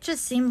 it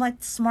just seemed like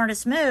the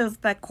smartest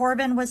move, but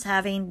Corbin was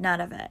having none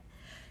of it.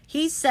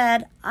 He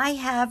said, "I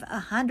have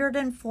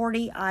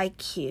 140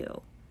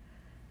 IQ.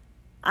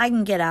 I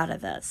can get out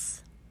of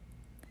this."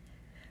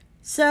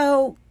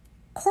 So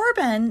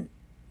Corbin,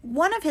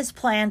 one of his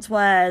plans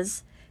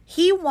was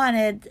he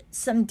wanted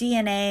some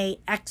DNA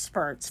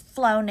experts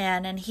flown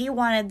in, and he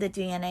wanted the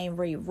DNA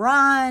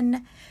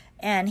rerun,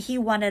 and he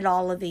wanted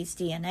all of these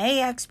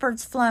DNA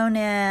experts flown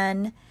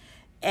in.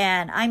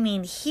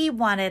 And he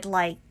wanted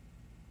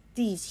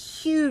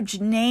these huge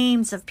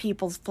names of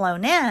people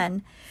flown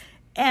in.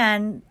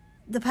 And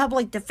the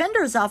public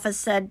defender's office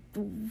said,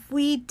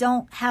 "We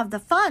don't have the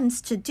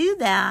funds to do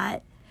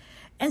that."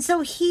 And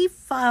so he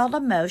filed a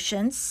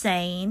motion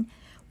saying,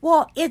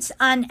 well, it's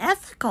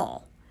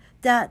unethical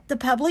that the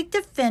public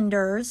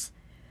defenders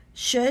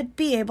should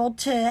be able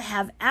to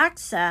have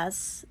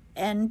access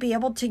and be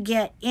able to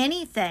get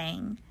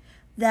anything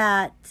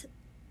that,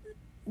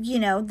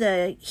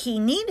 he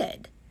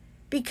needed,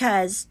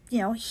 because,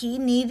 he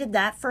needed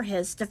that for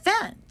his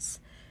defense.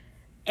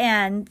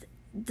 And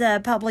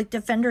the public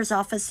defender's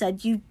office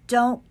said, you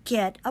don't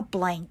get a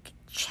blank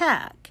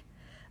check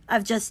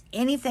of just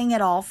anything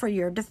at all for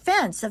your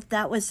defense. If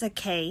that was the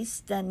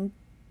case, then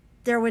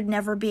there would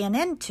never be an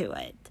end to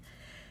it.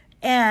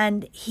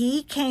 And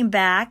he came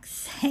back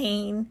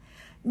saying,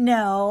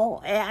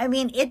 no.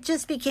 It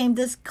just became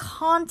this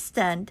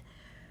constant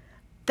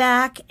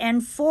back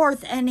and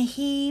forth, and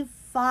he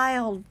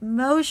filed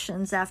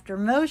motions after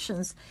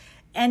motions,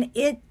 and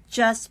it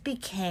just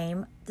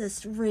became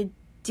this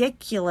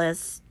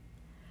ridiculous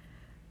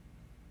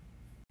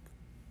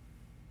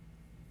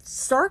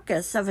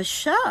circus of a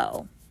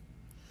show.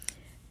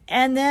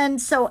 And then,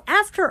 so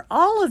after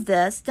all of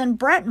this, then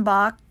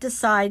Breitenbach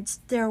decides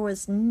there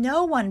was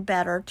no one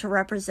better to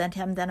represent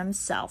him than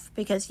himself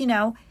because,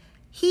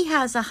 he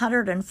has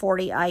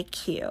 140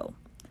 IQ.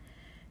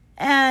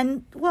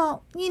 And,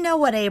 well, you know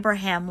what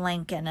Abraham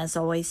Lincoln has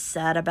always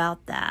said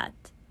about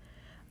that.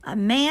 A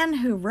man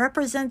who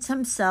represents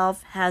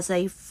himself has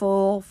a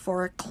fool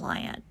for a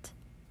client.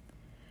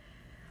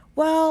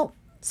 Well,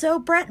 so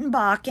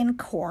Breitenbach in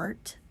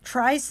court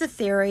tries the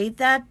theory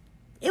that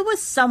it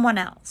was someone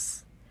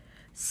else.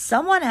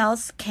 Someone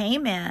else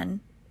came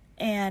in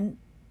and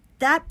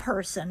that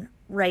person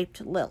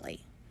raped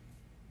Lily.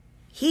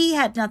 He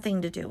had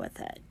nothing to do with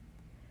it.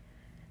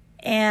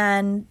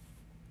 And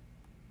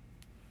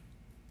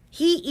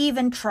he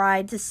even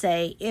tried to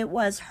say it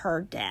was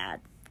her dad.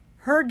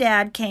 Her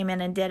dad came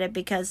in and did it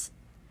because,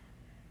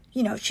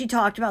 she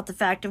talked about the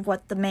fact of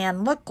what the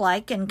man looked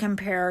like and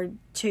compared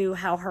to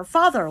how her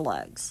father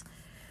looks.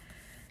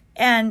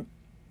 And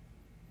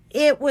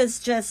it was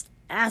just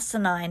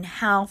asinine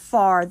how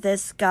far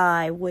this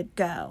guy would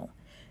go.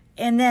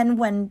 And then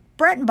when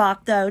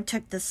Breitenbach, though,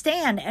 took the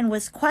stand and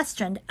was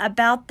questioned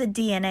about the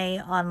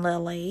DNA on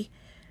Lily,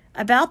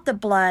 about the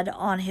blood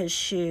on his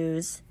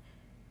shoes,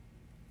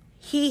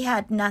 he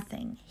had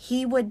nothing.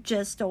 He would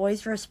just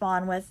always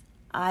respond with,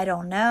 I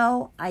don't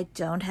know. I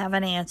don't have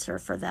an answer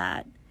for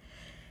that.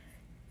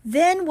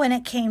 Then when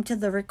it came to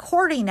the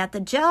recording at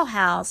the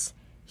jailhouse,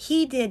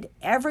 he did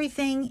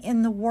everything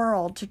in the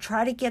world to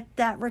try to get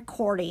that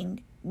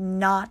recording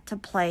not to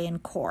play in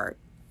court.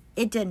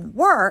 It didn't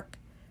work,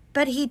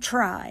 but he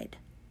tried.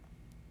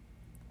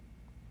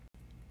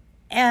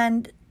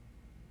 And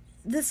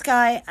this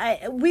guy, there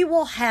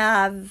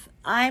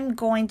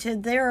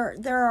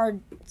are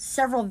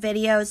several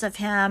videos of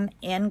him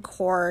in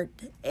court,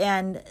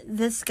 and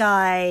this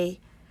guy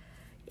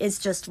is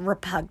just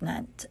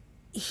repugnant.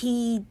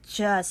 He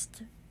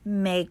just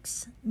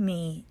makes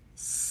me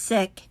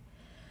sick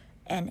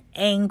and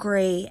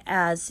angry.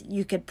 As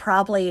you could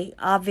probably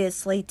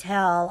obviously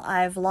tell,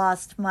 I've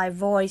lost my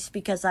voice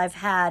because I've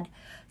had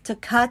to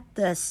cut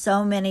this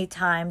so many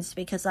times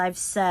because I've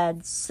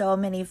said so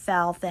many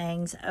foul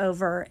things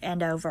over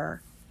and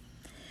over.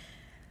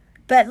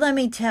 But let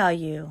me tell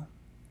you,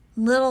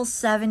 little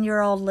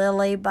 7-year-old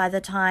Lily, by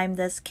the time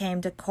this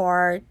came to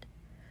court,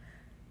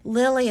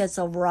 Lily is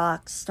a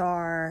rock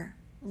star.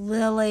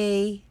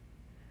 Lily,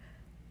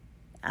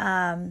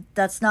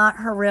 that's not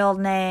her real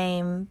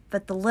name,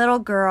 but the little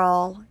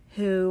girl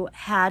who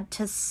had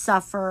to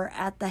suffer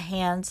at the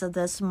hands of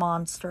this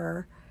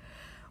monster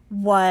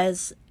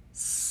was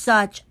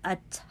such a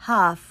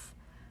tough,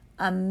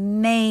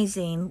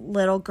 amazing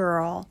little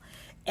girl.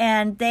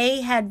 And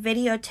they had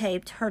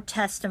videotaped her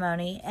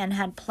testimony and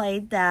had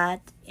played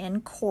that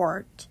in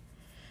court.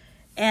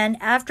 And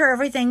after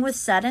everything was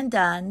said and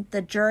done,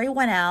 the jury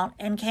went out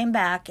and came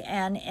back,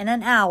 and in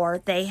an hour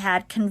they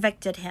had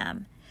convicted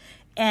him.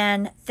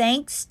 And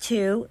thanks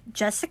to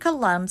Jessica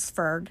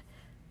Lunsford,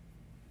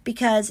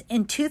 because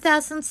in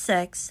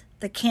 2006,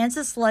 the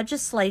Kansas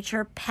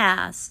legislature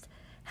passed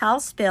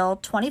House Bill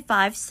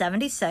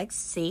 2576.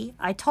 See,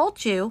 I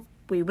told you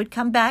we would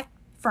come back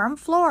from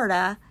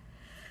Florida.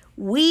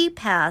 We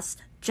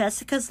passed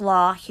Jessica's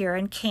law here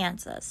in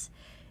Kansas,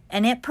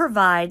 and it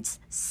provides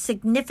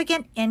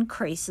significant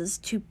increases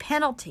to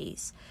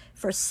penalties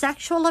for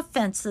sexual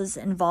offenses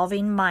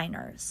involving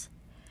minors.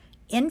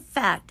 In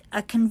fact,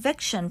 a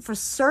conviction for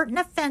certain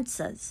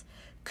offenses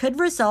could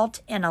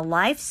result in a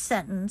life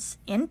sentence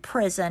in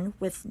prison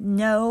with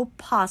no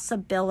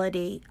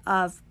possibility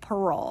of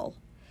parole.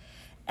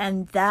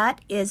 And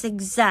that is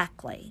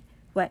exactly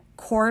what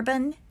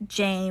Corbin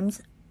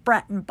James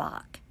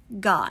Breitenbach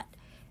got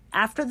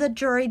after the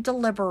jury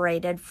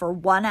deliberated for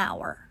 1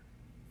 hour.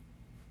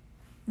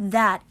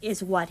 That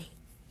is what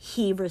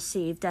he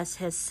received as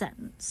his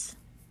sentence.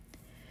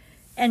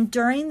 And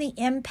during the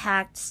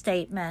impact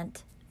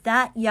statement,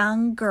 that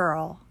young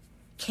girl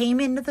came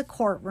into the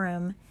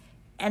courtroom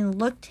and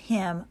looked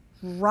him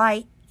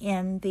right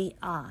in the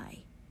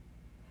eye.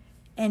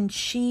 And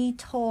she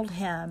told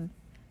him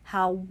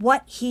how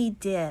what he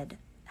did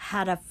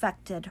had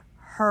affected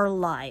her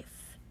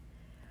life.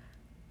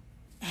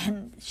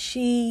 And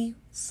she's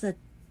the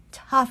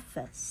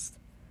toughest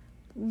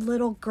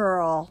little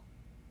girl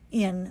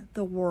in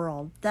the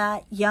world.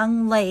 That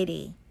young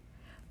lady,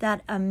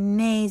 that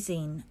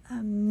amazing,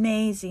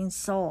 amazing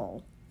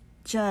soul,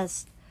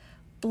 just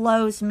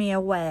blows me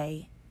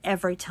away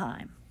every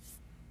time.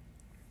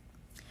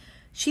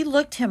 She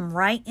looked him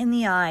right in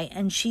the eye,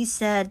 and she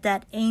said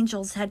that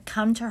angels had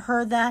come to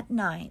her that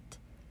night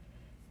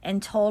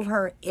and told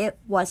her it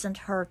wasn't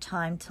her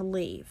time to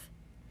leave.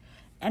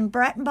 And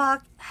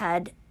Breitenbach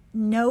had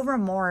no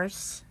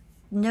remorse,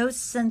 no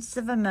sense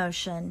of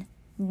emotion,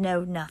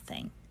 no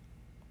nothing.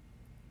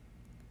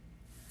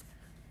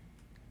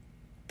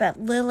 But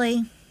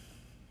Lily,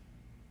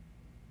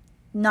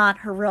 not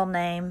her real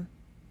name,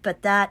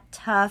 but that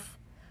tough,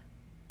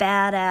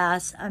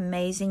 badass,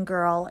 amazing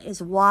girl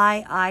is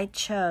why I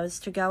chose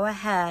to go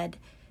ahead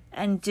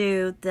and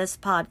do this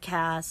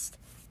podcast,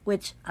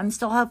 which I'm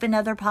still hoping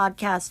other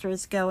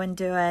podcasters go and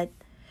do it.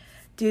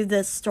 do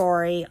this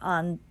story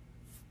on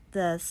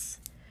this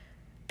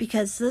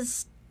because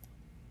this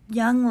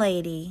young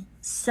lady,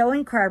 so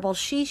incredible,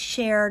 she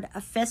shared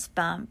a fist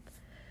bump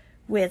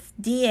with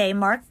DA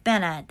Mark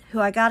Bennett, who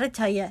I got to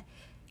tell you,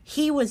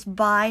 he was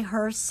by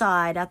her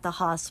side at the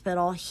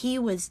hospital. He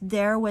was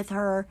there with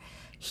her.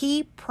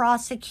 He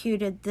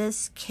prosecuted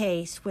this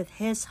case with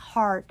his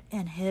heart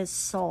and his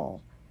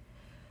soul.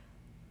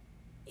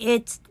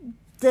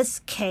 This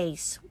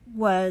case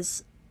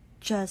was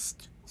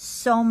just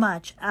so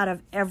much out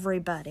of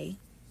everybody.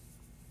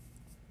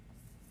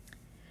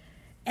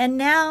 And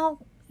now,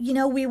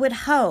 we would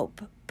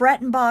hope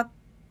Breitenbach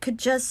could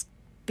just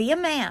be a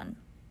man.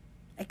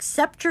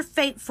 Accept your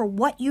fate for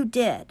what you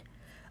did.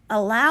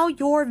 Allow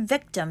your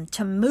victim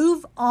to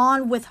move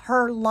on with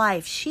her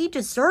life. She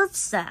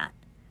deserves that.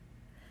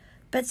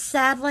 But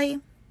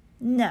sadly,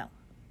 no.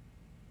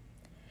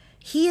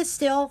 He is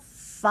still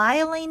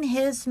filing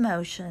his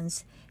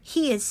motions.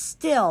 He is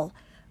still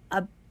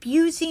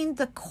abusing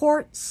the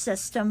court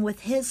system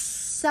with his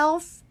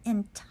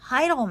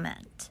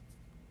self-entitlement.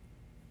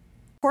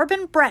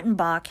 Corbin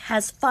Breitenbach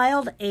has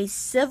filed a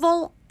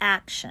civil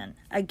action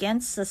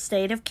against the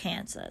state of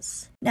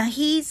Kansas. Now,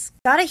 he's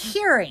got a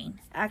hearing.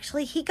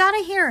 Actually, he got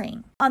a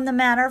hearing on the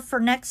matter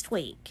for next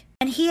week.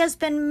 And he has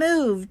been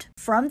moved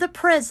from the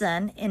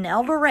prison in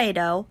El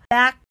Dorado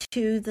back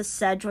to the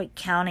Sedgwick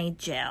County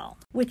Jail,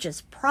 which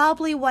is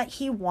probably what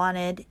he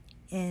wanted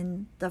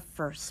in the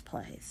first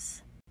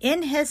place.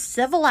 In his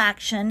civil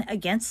action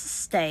against the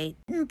state,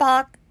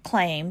 Breitenbach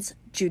claims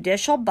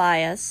judicial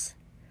bias,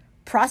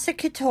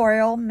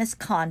 prosecutorial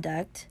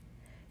misconduct,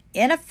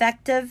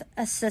 ineffective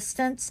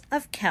assistance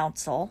of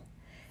counsel,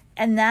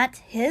 and that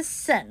his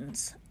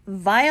sentence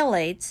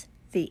violates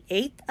the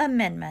Eighth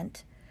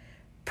Amendment,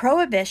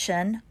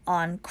 prohibition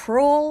on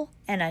cruel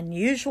and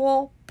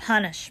unusual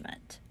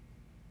punishment.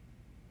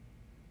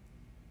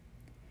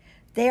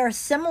 They are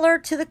similar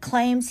to the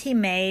claims he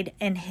made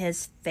in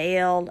his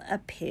failed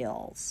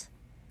appeals.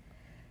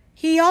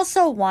 He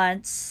also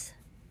wants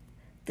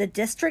the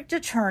district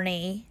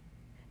attorney,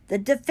 the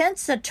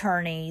defense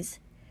attorneys,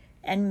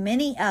 and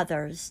many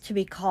others to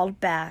be called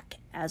back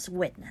as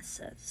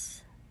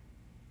witnesses.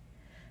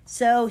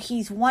 So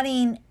he's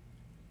wanting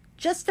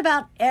just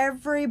about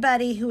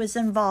everybody who is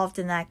involved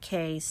in that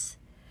case.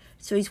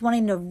 So he's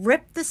wanting to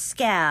rip the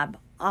scab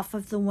off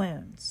of the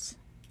wounds.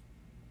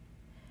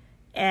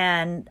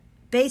 And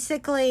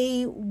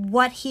basically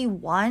what he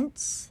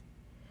wants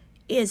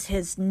is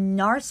his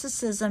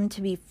narcissism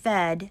to be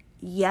fed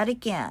yet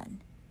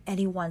again. And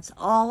he wants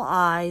all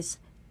eyes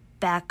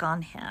back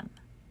on him.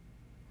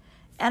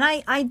 And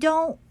I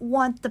don't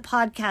want the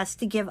podcast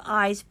to give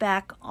eyes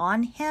back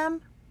on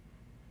him.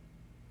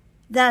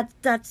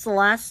 That's the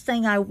last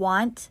thing I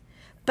want.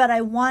 But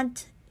I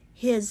want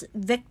his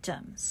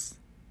victims.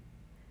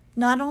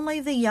 Not only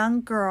the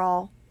young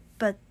girl,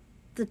 but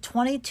the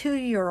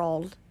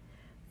 22-year-old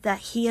that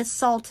he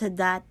assaulted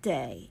that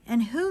day.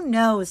 And who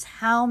knows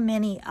how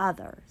many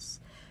others.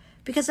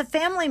 Because a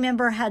family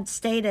member had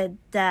stated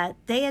that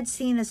they had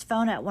seen his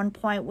phone at one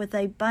point with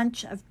a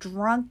bunch of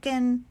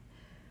drunken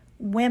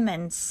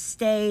women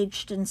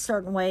staged in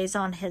certain ways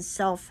on his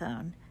cell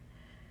phone.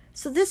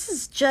 So this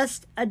is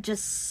just a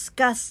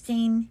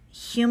disgusting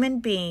human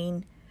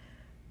being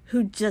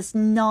who does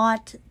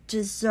not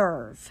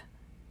deserve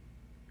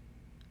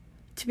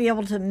to be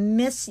able to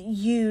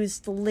misuse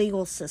the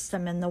legal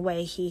system in the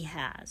way he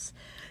has.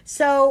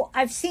 So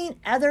I've seen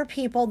other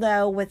people,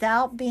 though,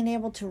 without being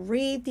able to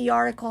read the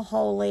article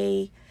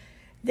wholly,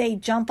 they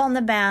jump on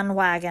the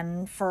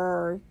bandwagon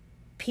for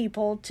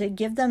people to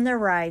give them their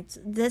rights.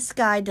 This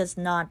guy does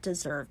not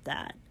deserve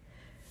that.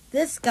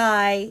 This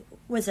guy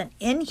was an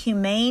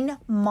inhumane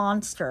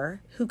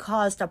monster who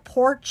caused a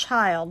poor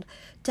child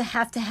to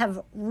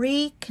have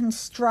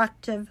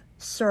reconstructive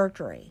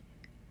surgery.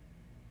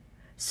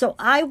 So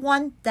I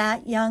want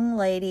that young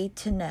lady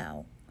to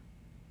know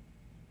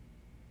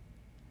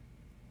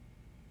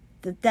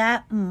that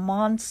that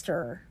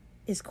monster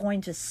is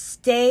going to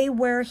stay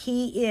where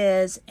he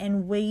is,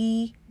 and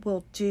we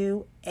will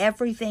do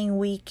everything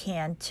we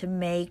can to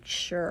make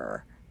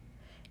sure.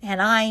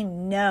 And I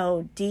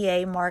know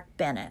DA Mark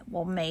Bennett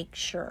will make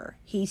sure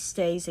he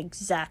stays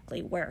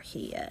exactly where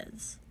he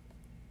is.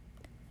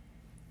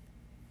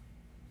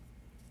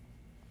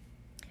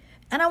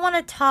 And I want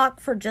to talk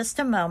for just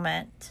a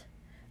moment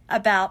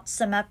about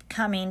some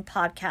upcoming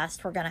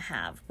podcasts we're going to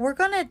have. We're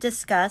going to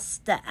discuss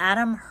the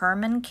Adam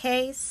Herman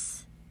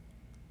case.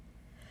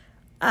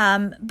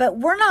 But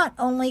we're not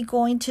only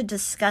going to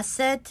discuss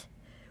it,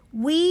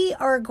 we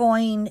are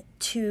going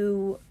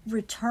to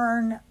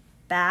return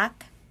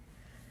back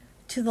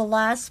to the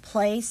last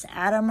place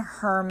Adam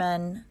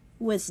Herman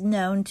was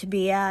known to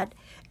be at.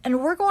 And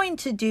we're going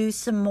to do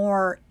some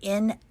more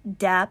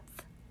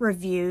in-depth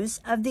reviews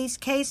of these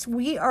cases.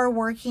 We are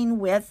working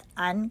with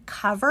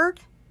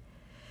Uncovered.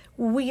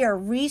 We are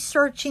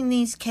researching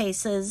these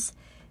cases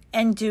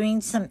and doing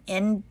some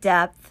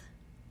in-depth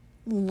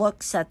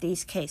looks at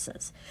these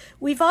cases.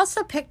 We've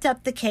also picked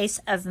up the case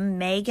of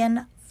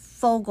Megan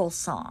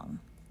Fogelsong.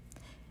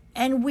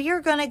 And we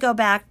are going to go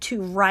back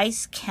to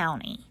Rice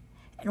County.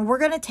 And we're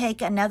going to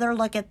take another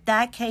look at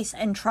that case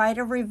and try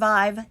to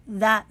revive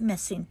that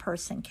missing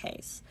person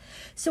case.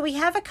 So we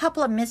have a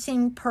couple of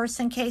missing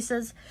person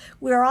cases.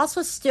 We are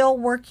also still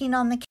working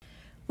on the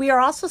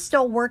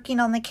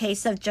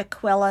case of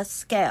Jaquilla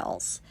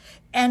Scales.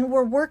 And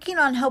we're working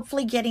on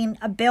hopefully getting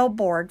a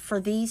billboard for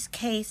these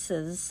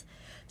cases.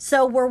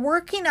 So we're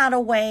working out a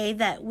way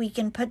that we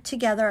can put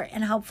together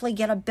and hopefully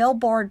get a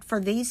billboard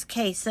for these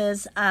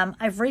cases.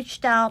 I've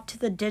reached out to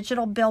the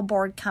digital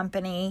billboard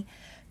company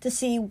to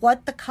see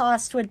what the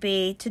cost would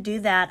be to do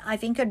that. I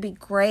think it would be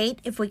great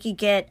if we could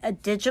get a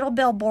digital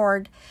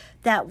billboard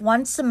that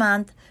once a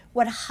month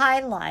would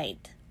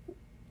highlight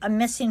a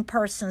missing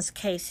persons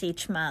case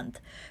each month,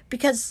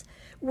 because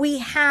we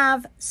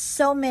have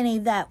so many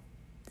that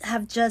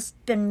have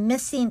just been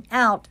missing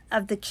out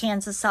of the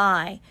Kansas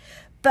Eye.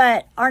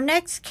 But our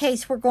next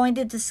case we're going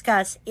to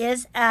discuss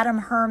is Adam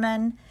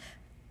Herman,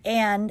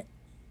 and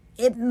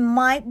it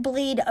might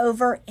bleed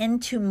over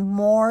into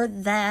more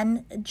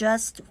than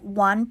just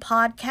one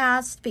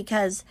podcast,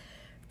 because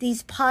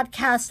these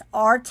podcasts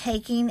are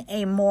taking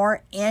a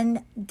more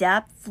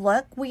in-depth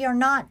look. We are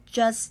not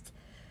just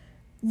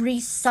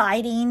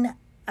reciting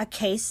a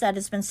case that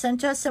has been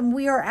sent to us, and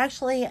we are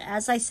actually,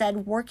 as I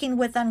said, working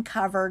with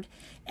Uncovered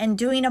and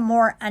doing a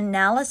more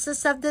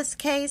analysis of this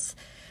case.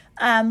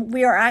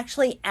 We are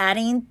actually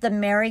adding the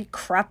Mary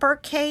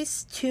Crupper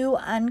case to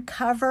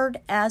Uncovered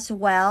as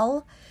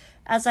well.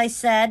 As I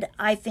said,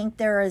 I think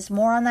there is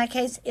more on that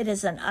case. It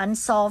is an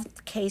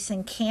unsolved case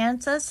in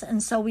Kansas,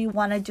 and so we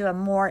want to do a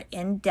more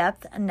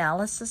in-depth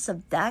analysis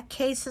of that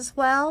case as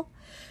well.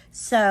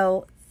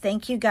 So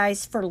thank you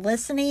guys for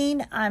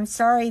listening. I'm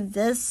sorry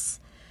this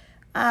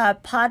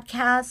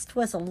podcast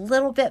was a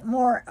little bit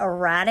more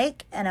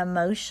erratic and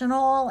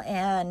emotional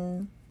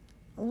and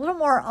a little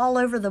more all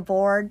over the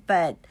board,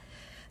 but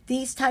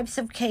these types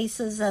of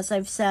cases, as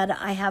I've said,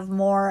 I have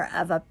more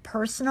of a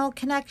personal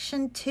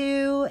connection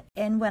to,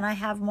 and when I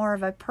have more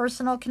of a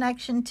personal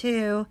connection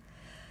to,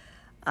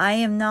 I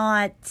am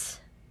not,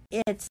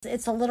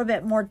 it's a little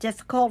bit more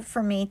difficult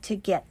for me to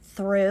get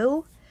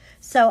through.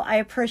 So I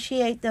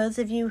appreciate those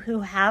of you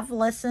who have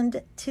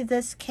listened to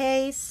this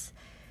case,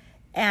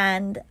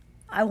 and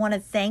I want to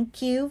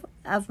thank you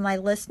of my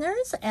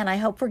listeners, and I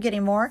hope we're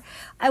getting more.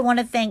 I want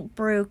to thank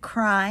Brew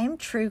Crime,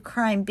 True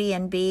Crime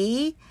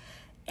B&B,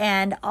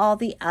 and all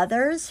the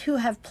others who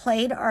have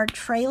played our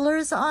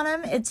trailers on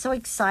them. It's so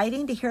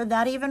exciting to hear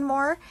that even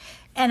more.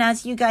 And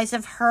as you guys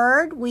have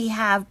heard, we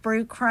have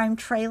Brew Crime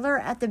trailer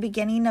at the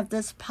beginning of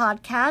this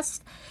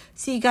podcast.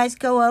 So you guys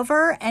go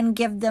over and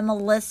give them a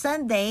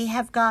listen. They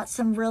have got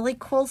some really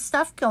cool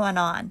stuff going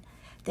on.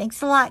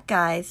 Thanks a lot,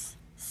 guys.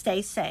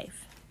 Stay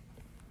safe.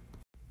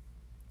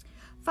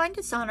 Find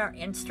us on our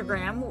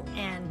Instagram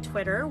and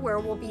Twitter, where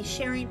we'll be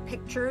sharing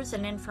pictures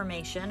and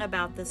information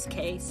about this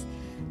case.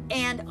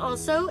 And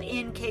also,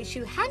 in case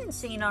you hadn't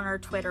seen on our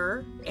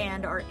Twitter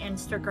and our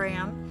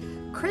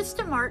Instagram,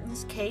 Krista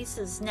Martin's case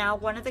is now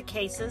one of the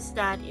cases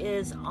that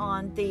is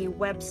on the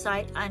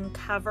website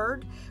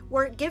Uncovered,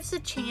 where it gives a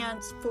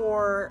chance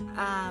for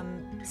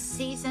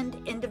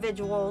seasoned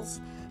individuals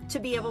to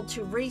be able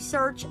to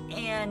research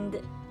and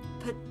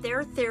put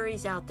their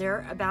theories out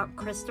there about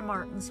Krista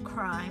Martin's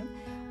crime.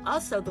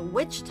 Also, the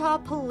Wichita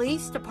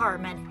Police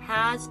Department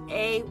has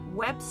a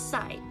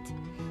website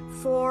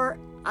for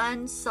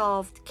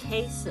unsolved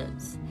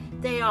cases.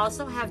 They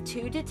also have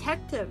 2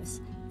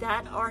 detectives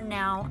that are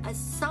now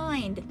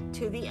assigned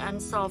to the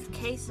unsolved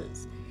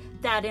cases.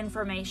 That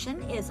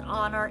information is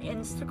on our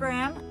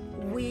Instagram.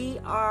 We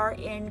are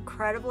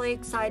incredibly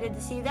excited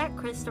to see that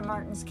Krista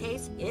Martin's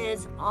case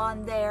is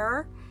on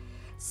there.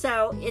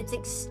 So it's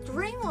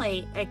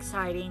extremely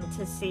exciting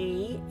to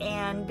see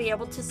and be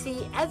able to see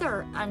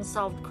other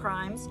unsolved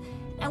crimes.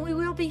 And we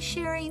will be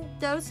sharing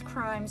those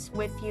crimes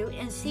with you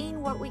and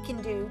seeing what we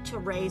can do to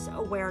raise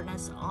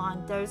awareness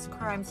on those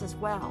crimes as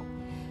well.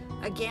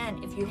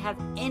 Again, if you have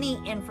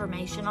any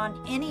information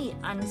on any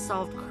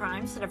unsolved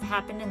crimes that have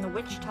happened in the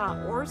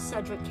Wichita or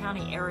Sedgwick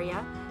County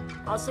area,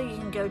 also you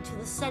can go to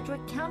the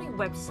Sedgwick County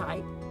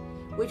website,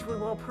 which we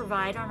will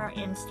provide on our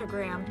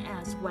Instagram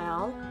as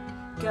well.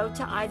 Go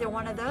to either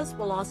one of those.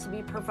 We'll also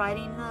be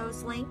providing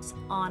those links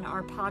on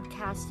our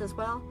podcast as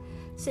well.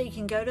 So you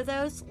can go to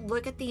those,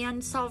 look at the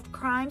unsolved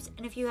crimes,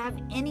 and if you have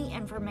any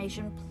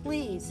information,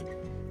 please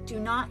do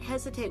not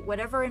hesitate.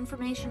 Whatever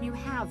information you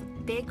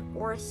have, big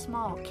or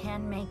small,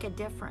 can make a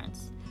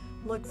difference.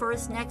 Look for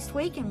us next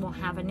week and we'll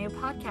have a new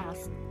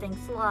podcast.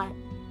 Thanks a lot.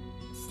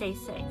 Stay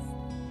safe.